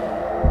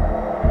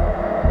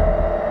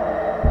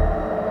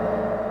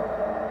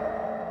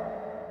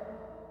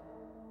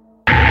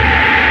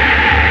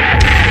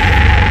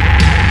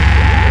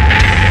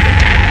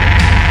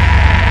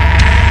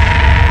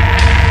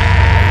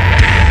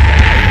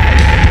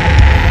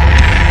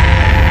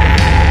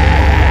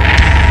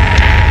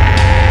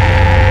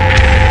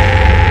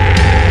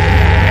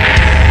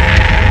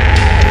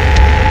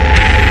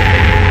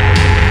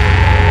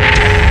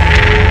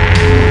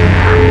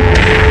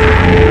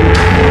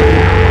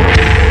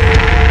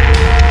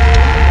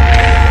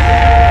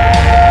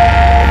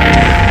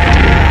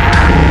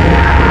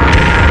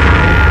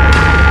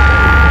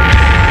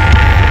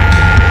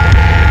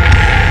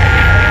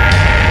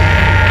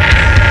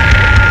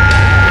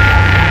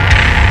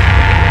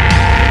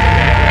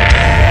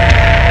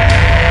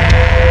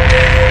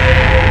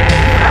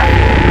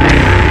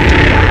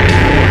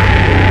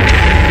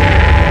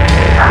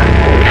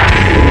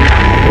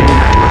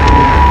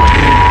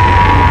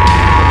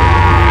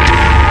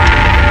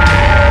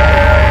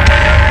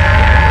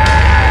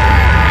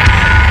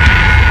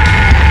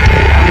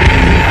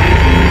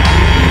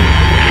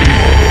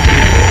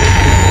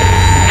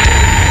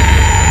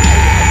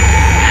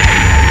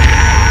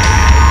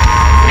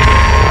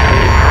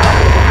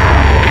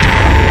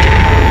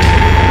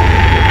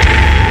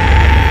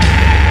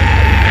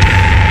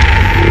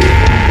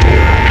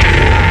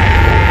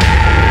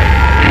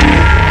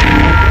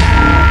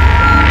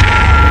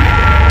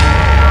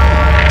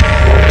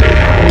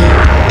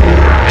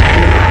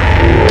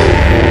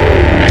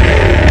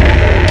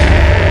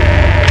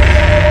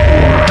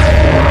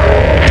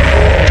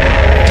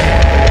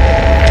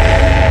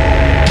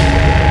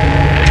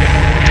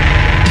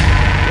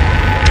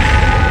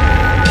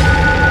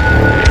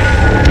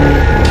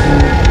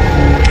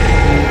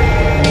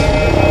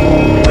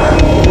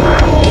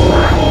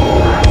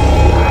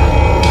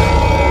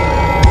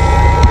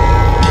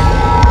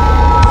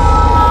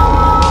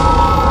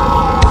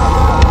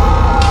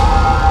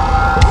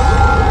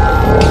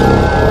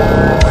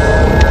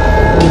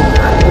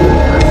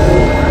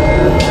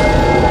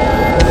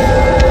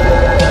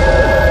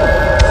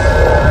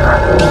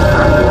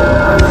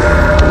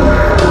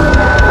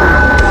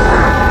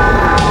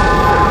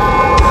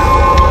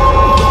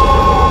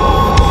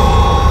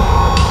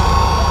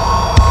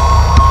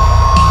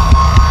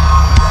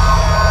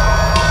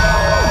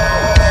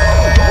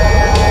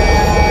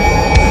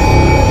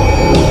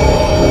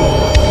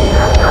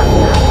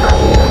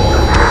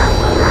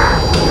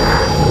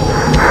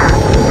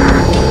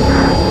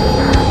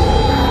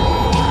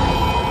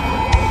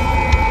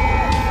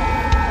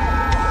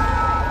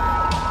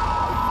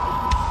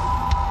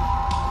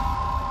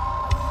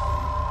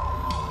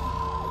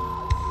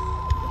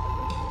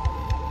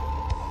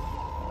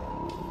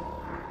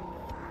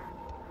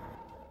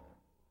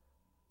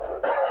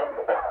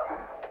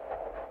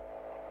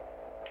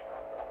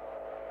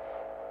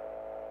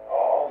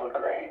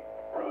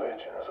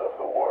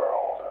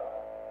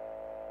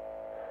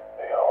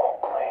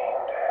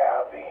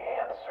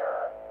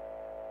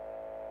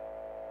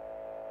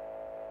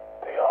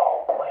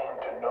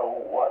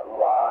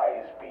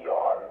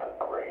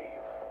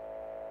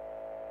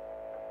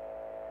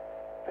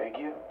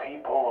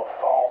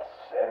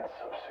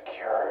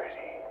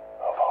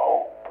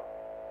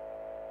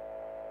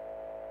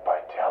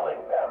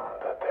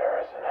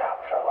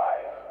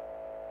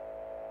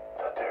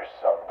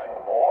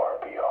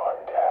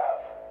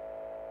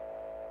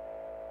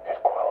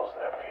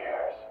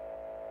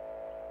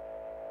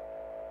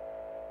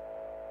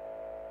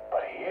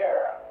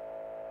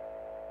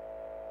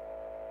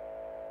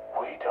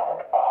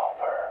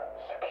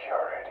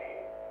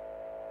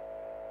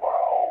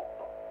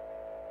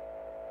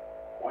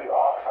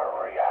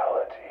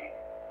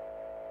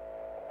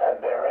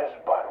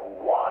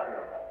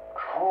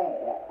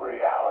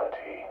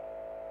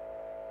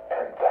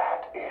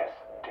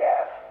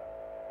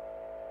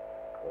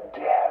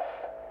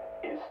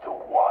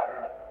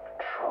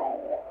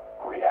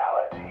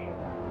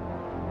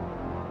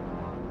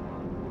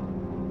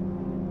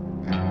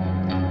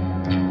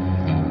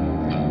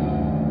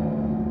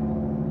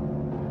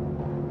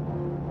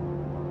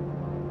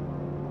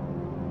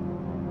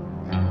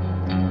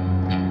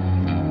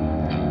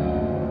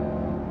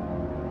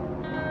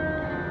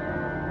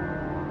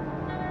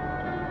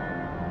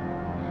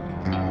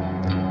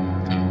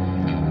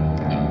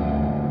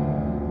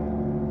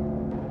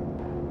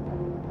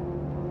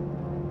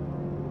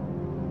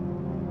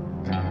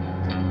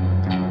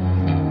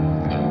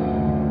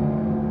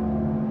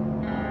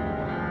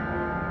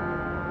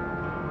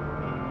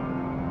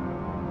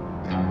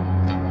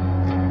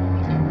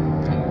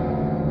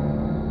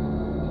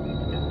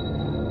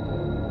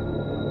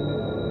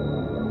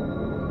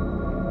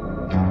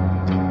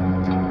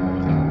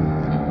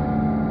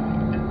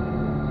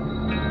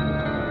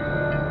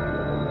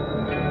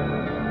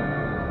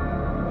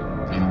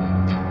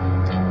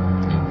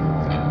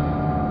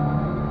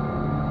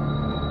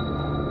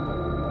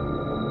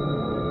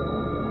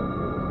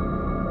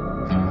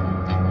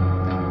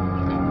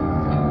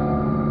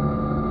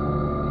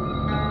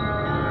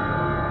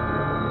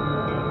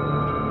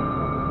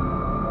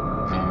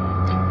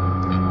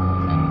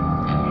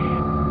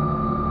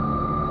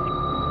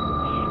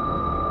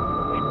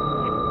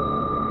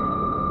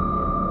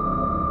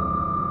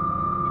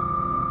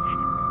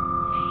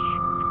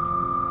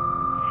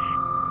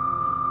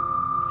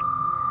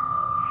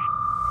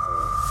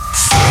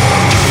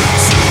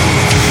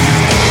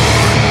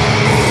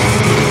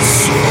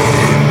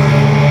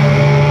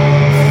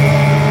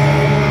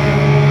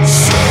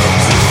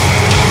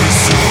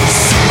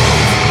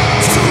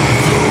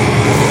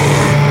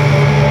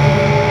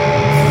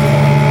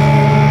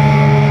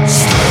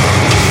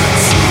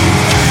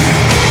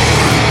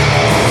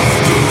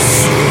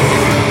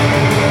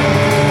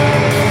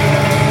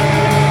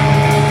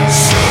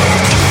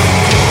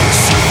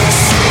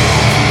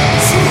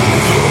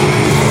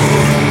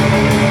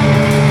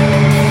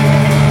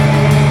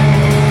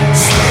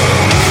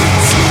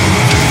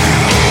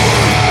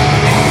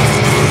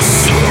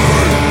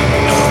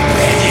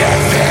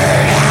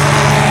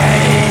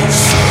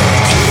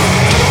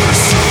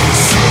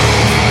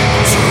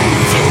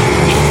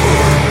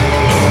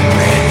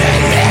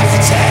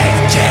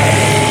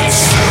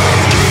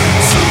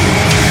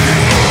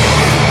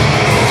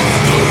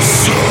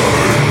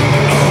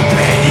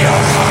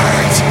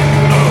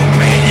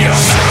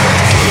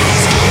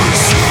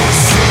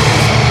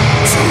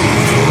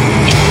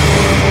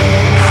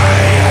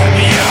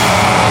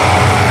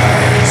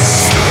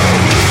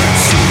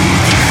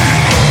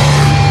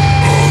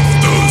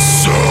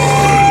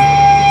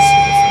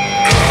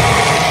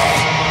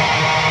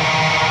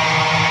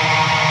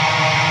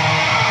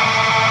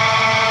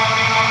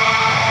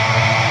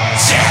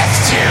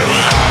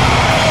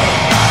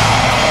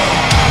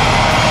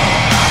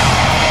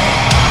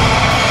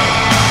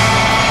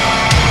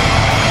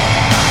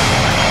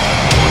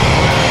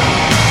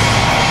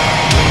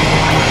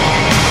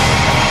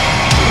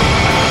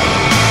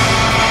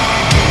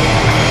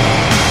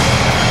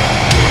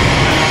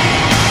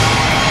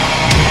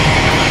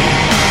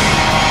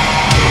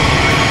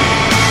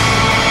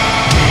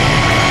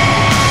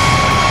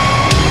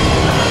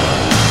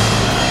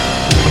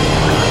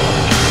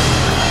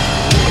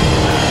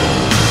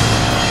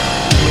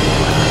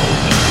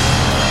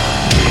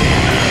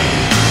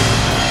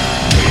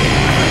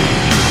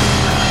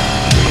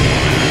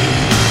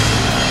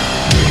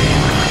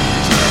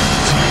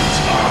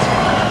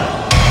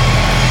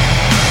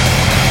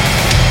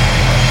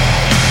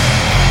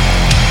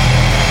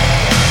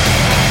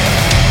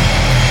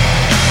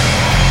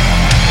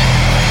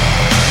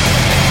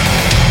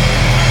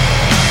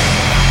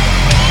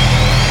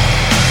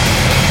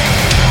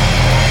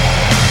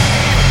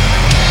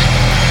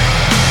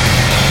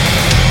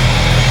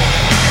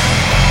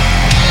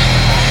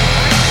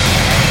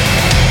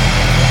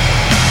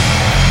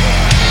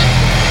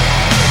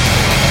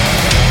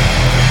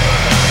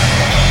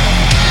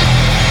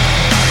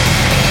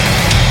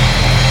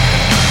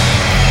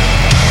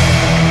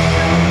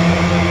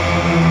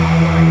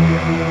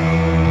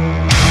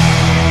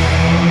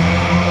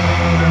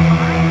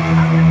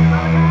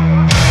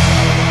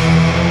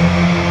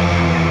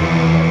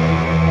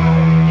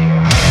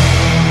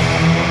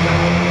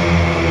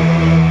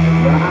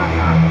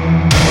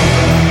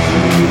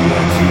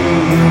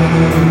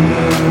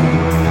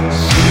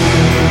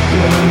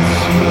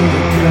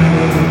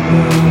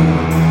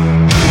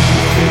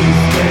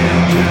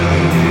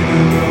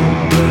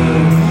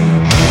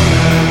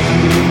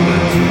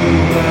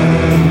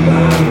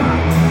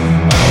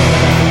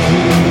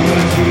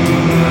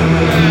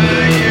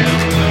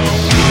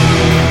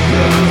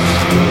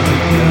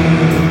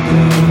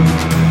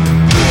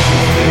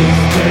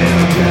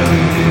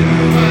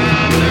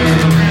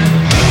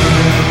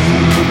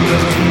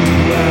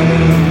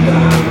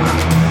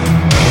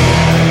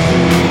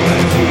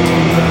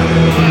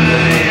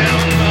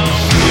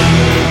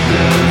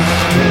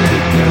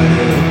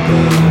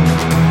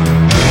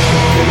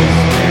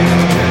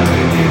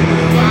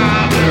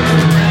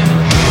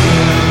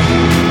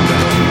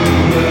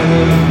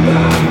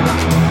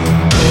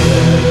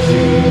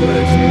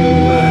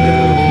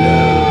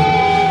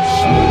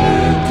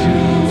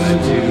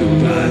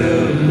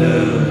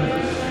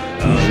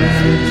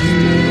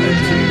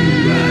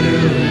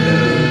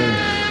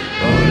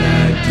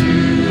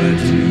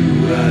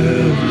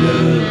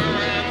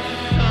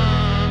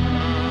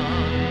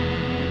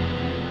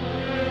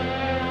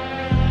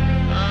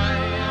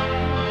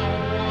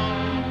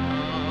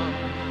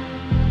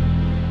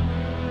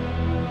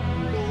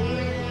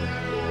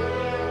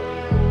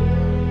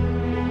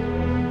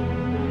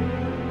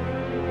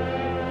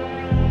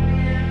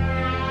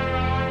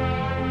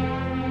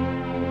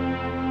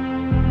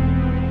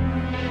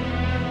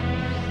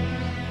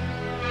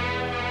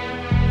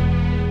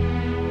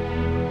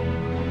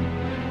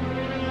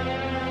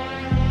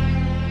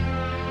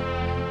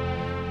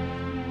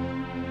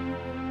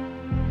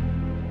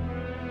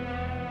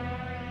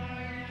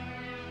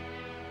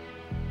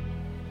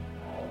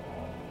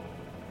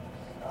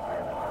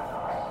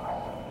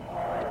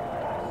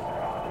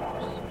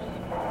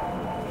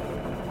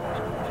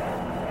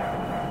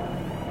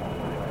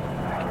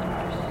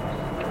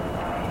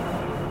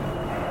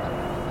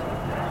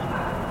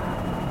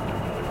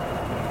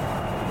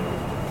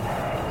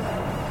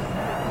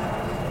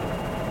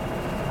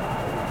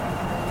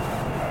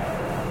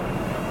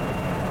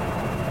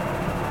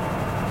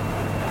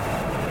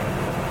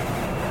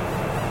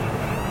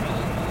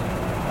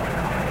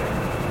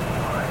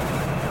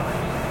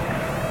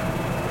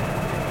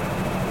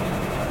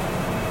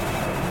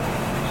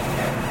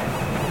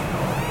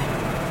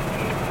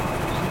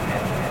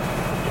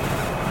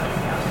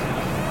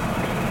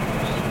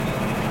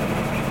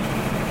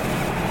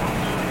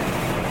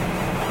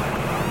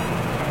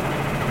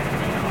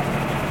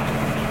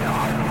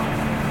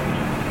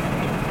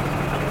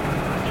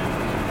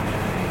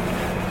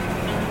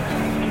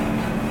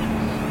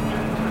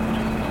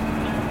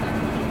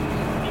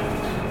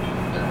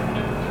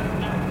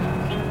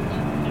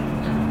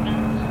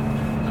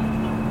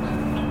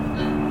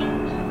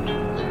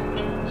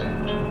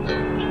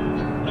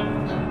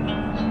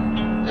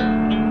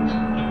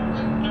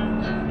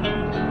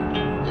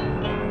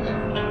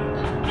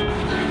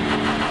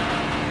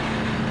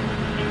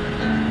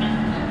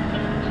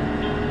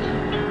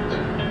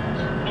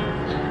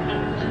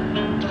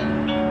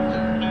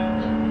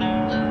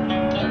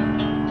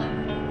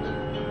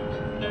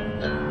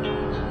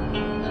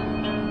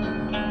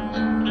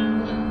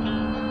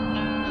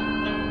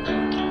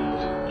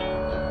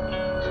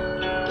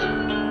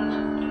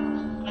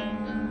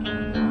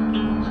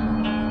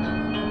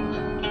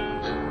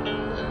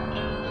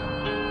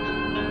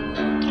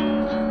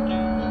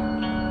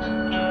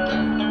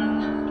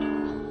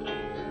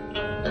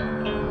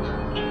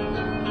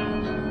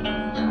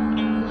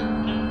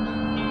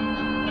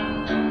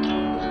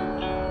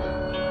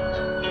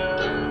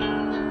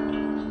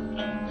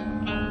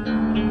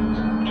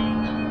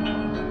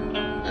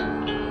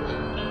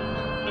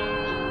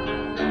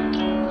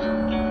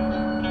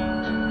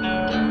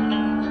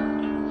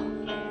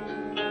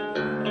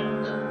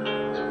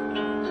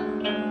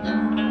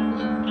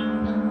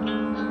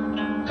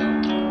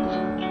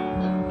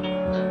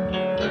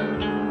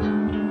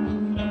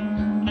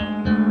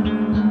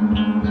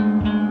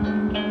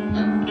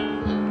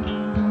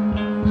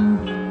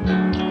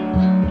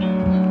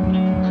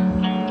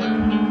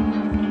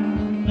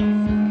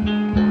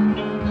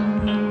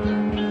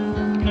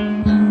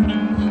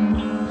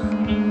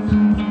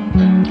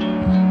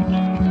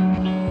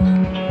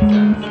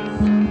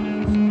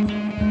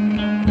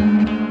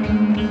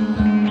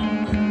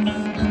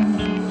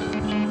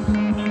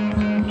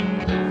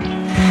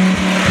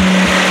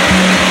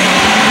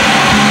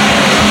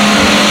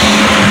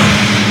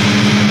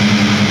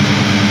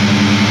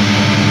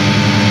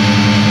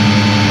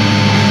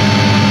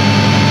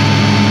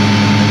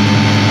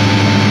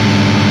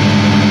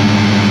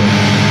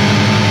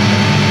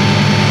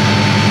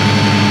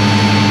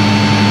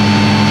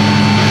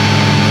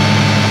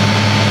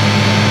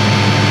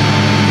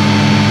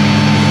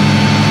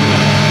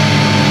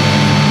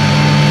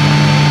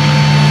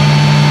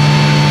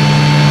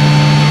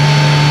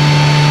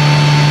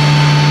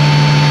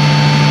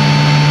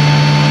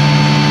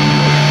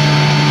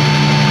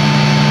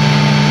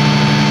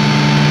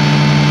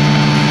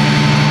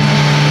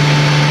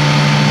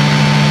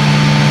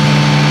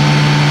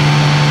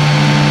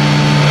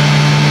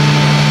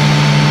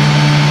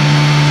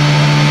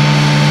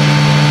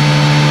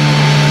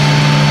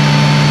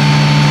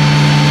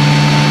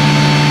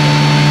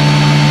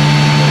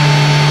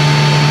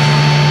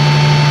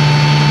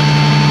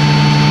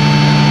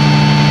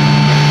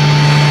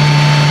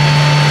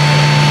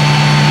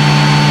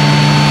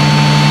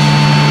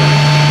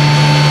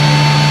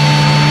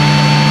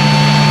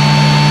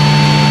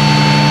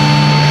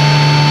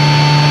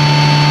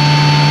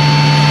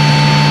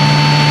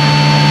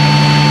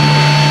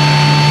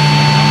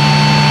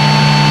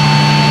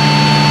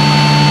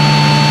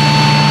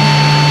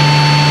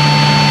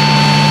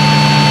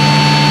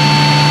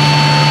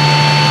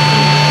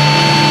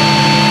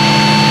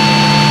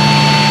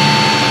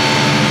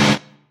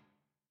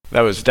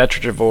 That was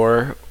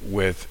Detritivore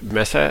with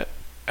Mesa.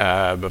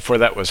 Before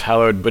that was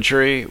Hallowed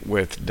Butchery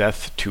with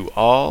Death to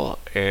All,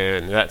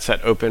 and that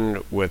set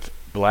opened with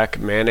Black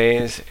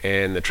Mayonnaise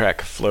and the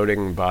track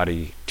Floating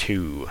Body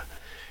 2.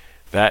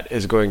 That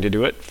is going to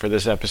do it for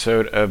this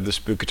episode of the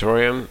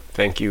Spookatorium.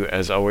 Thank you,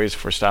 as always,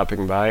 for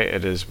stopping by.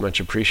 It is much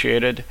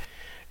appreciated.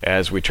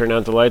 As we turn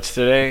out the lights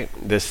today,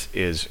 this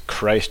is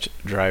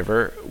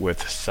Christdriver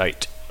with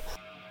Sight.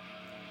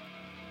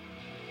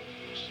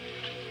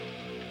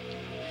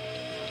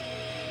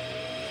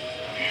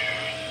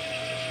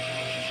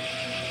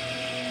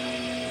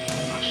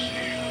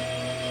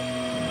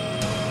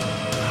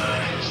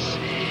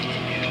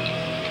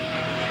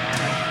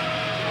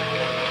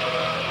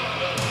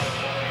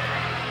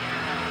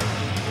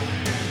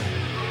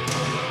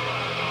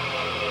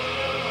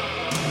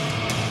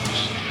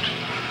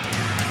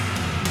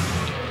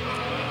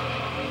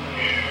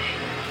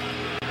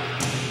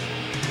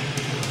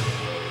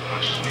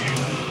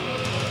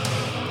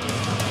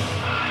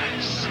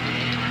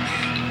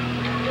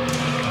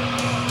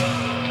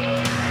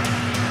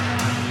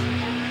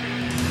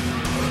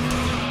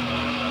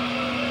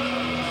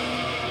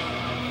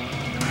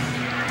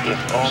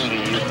 If only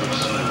you could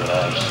see what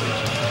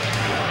I see.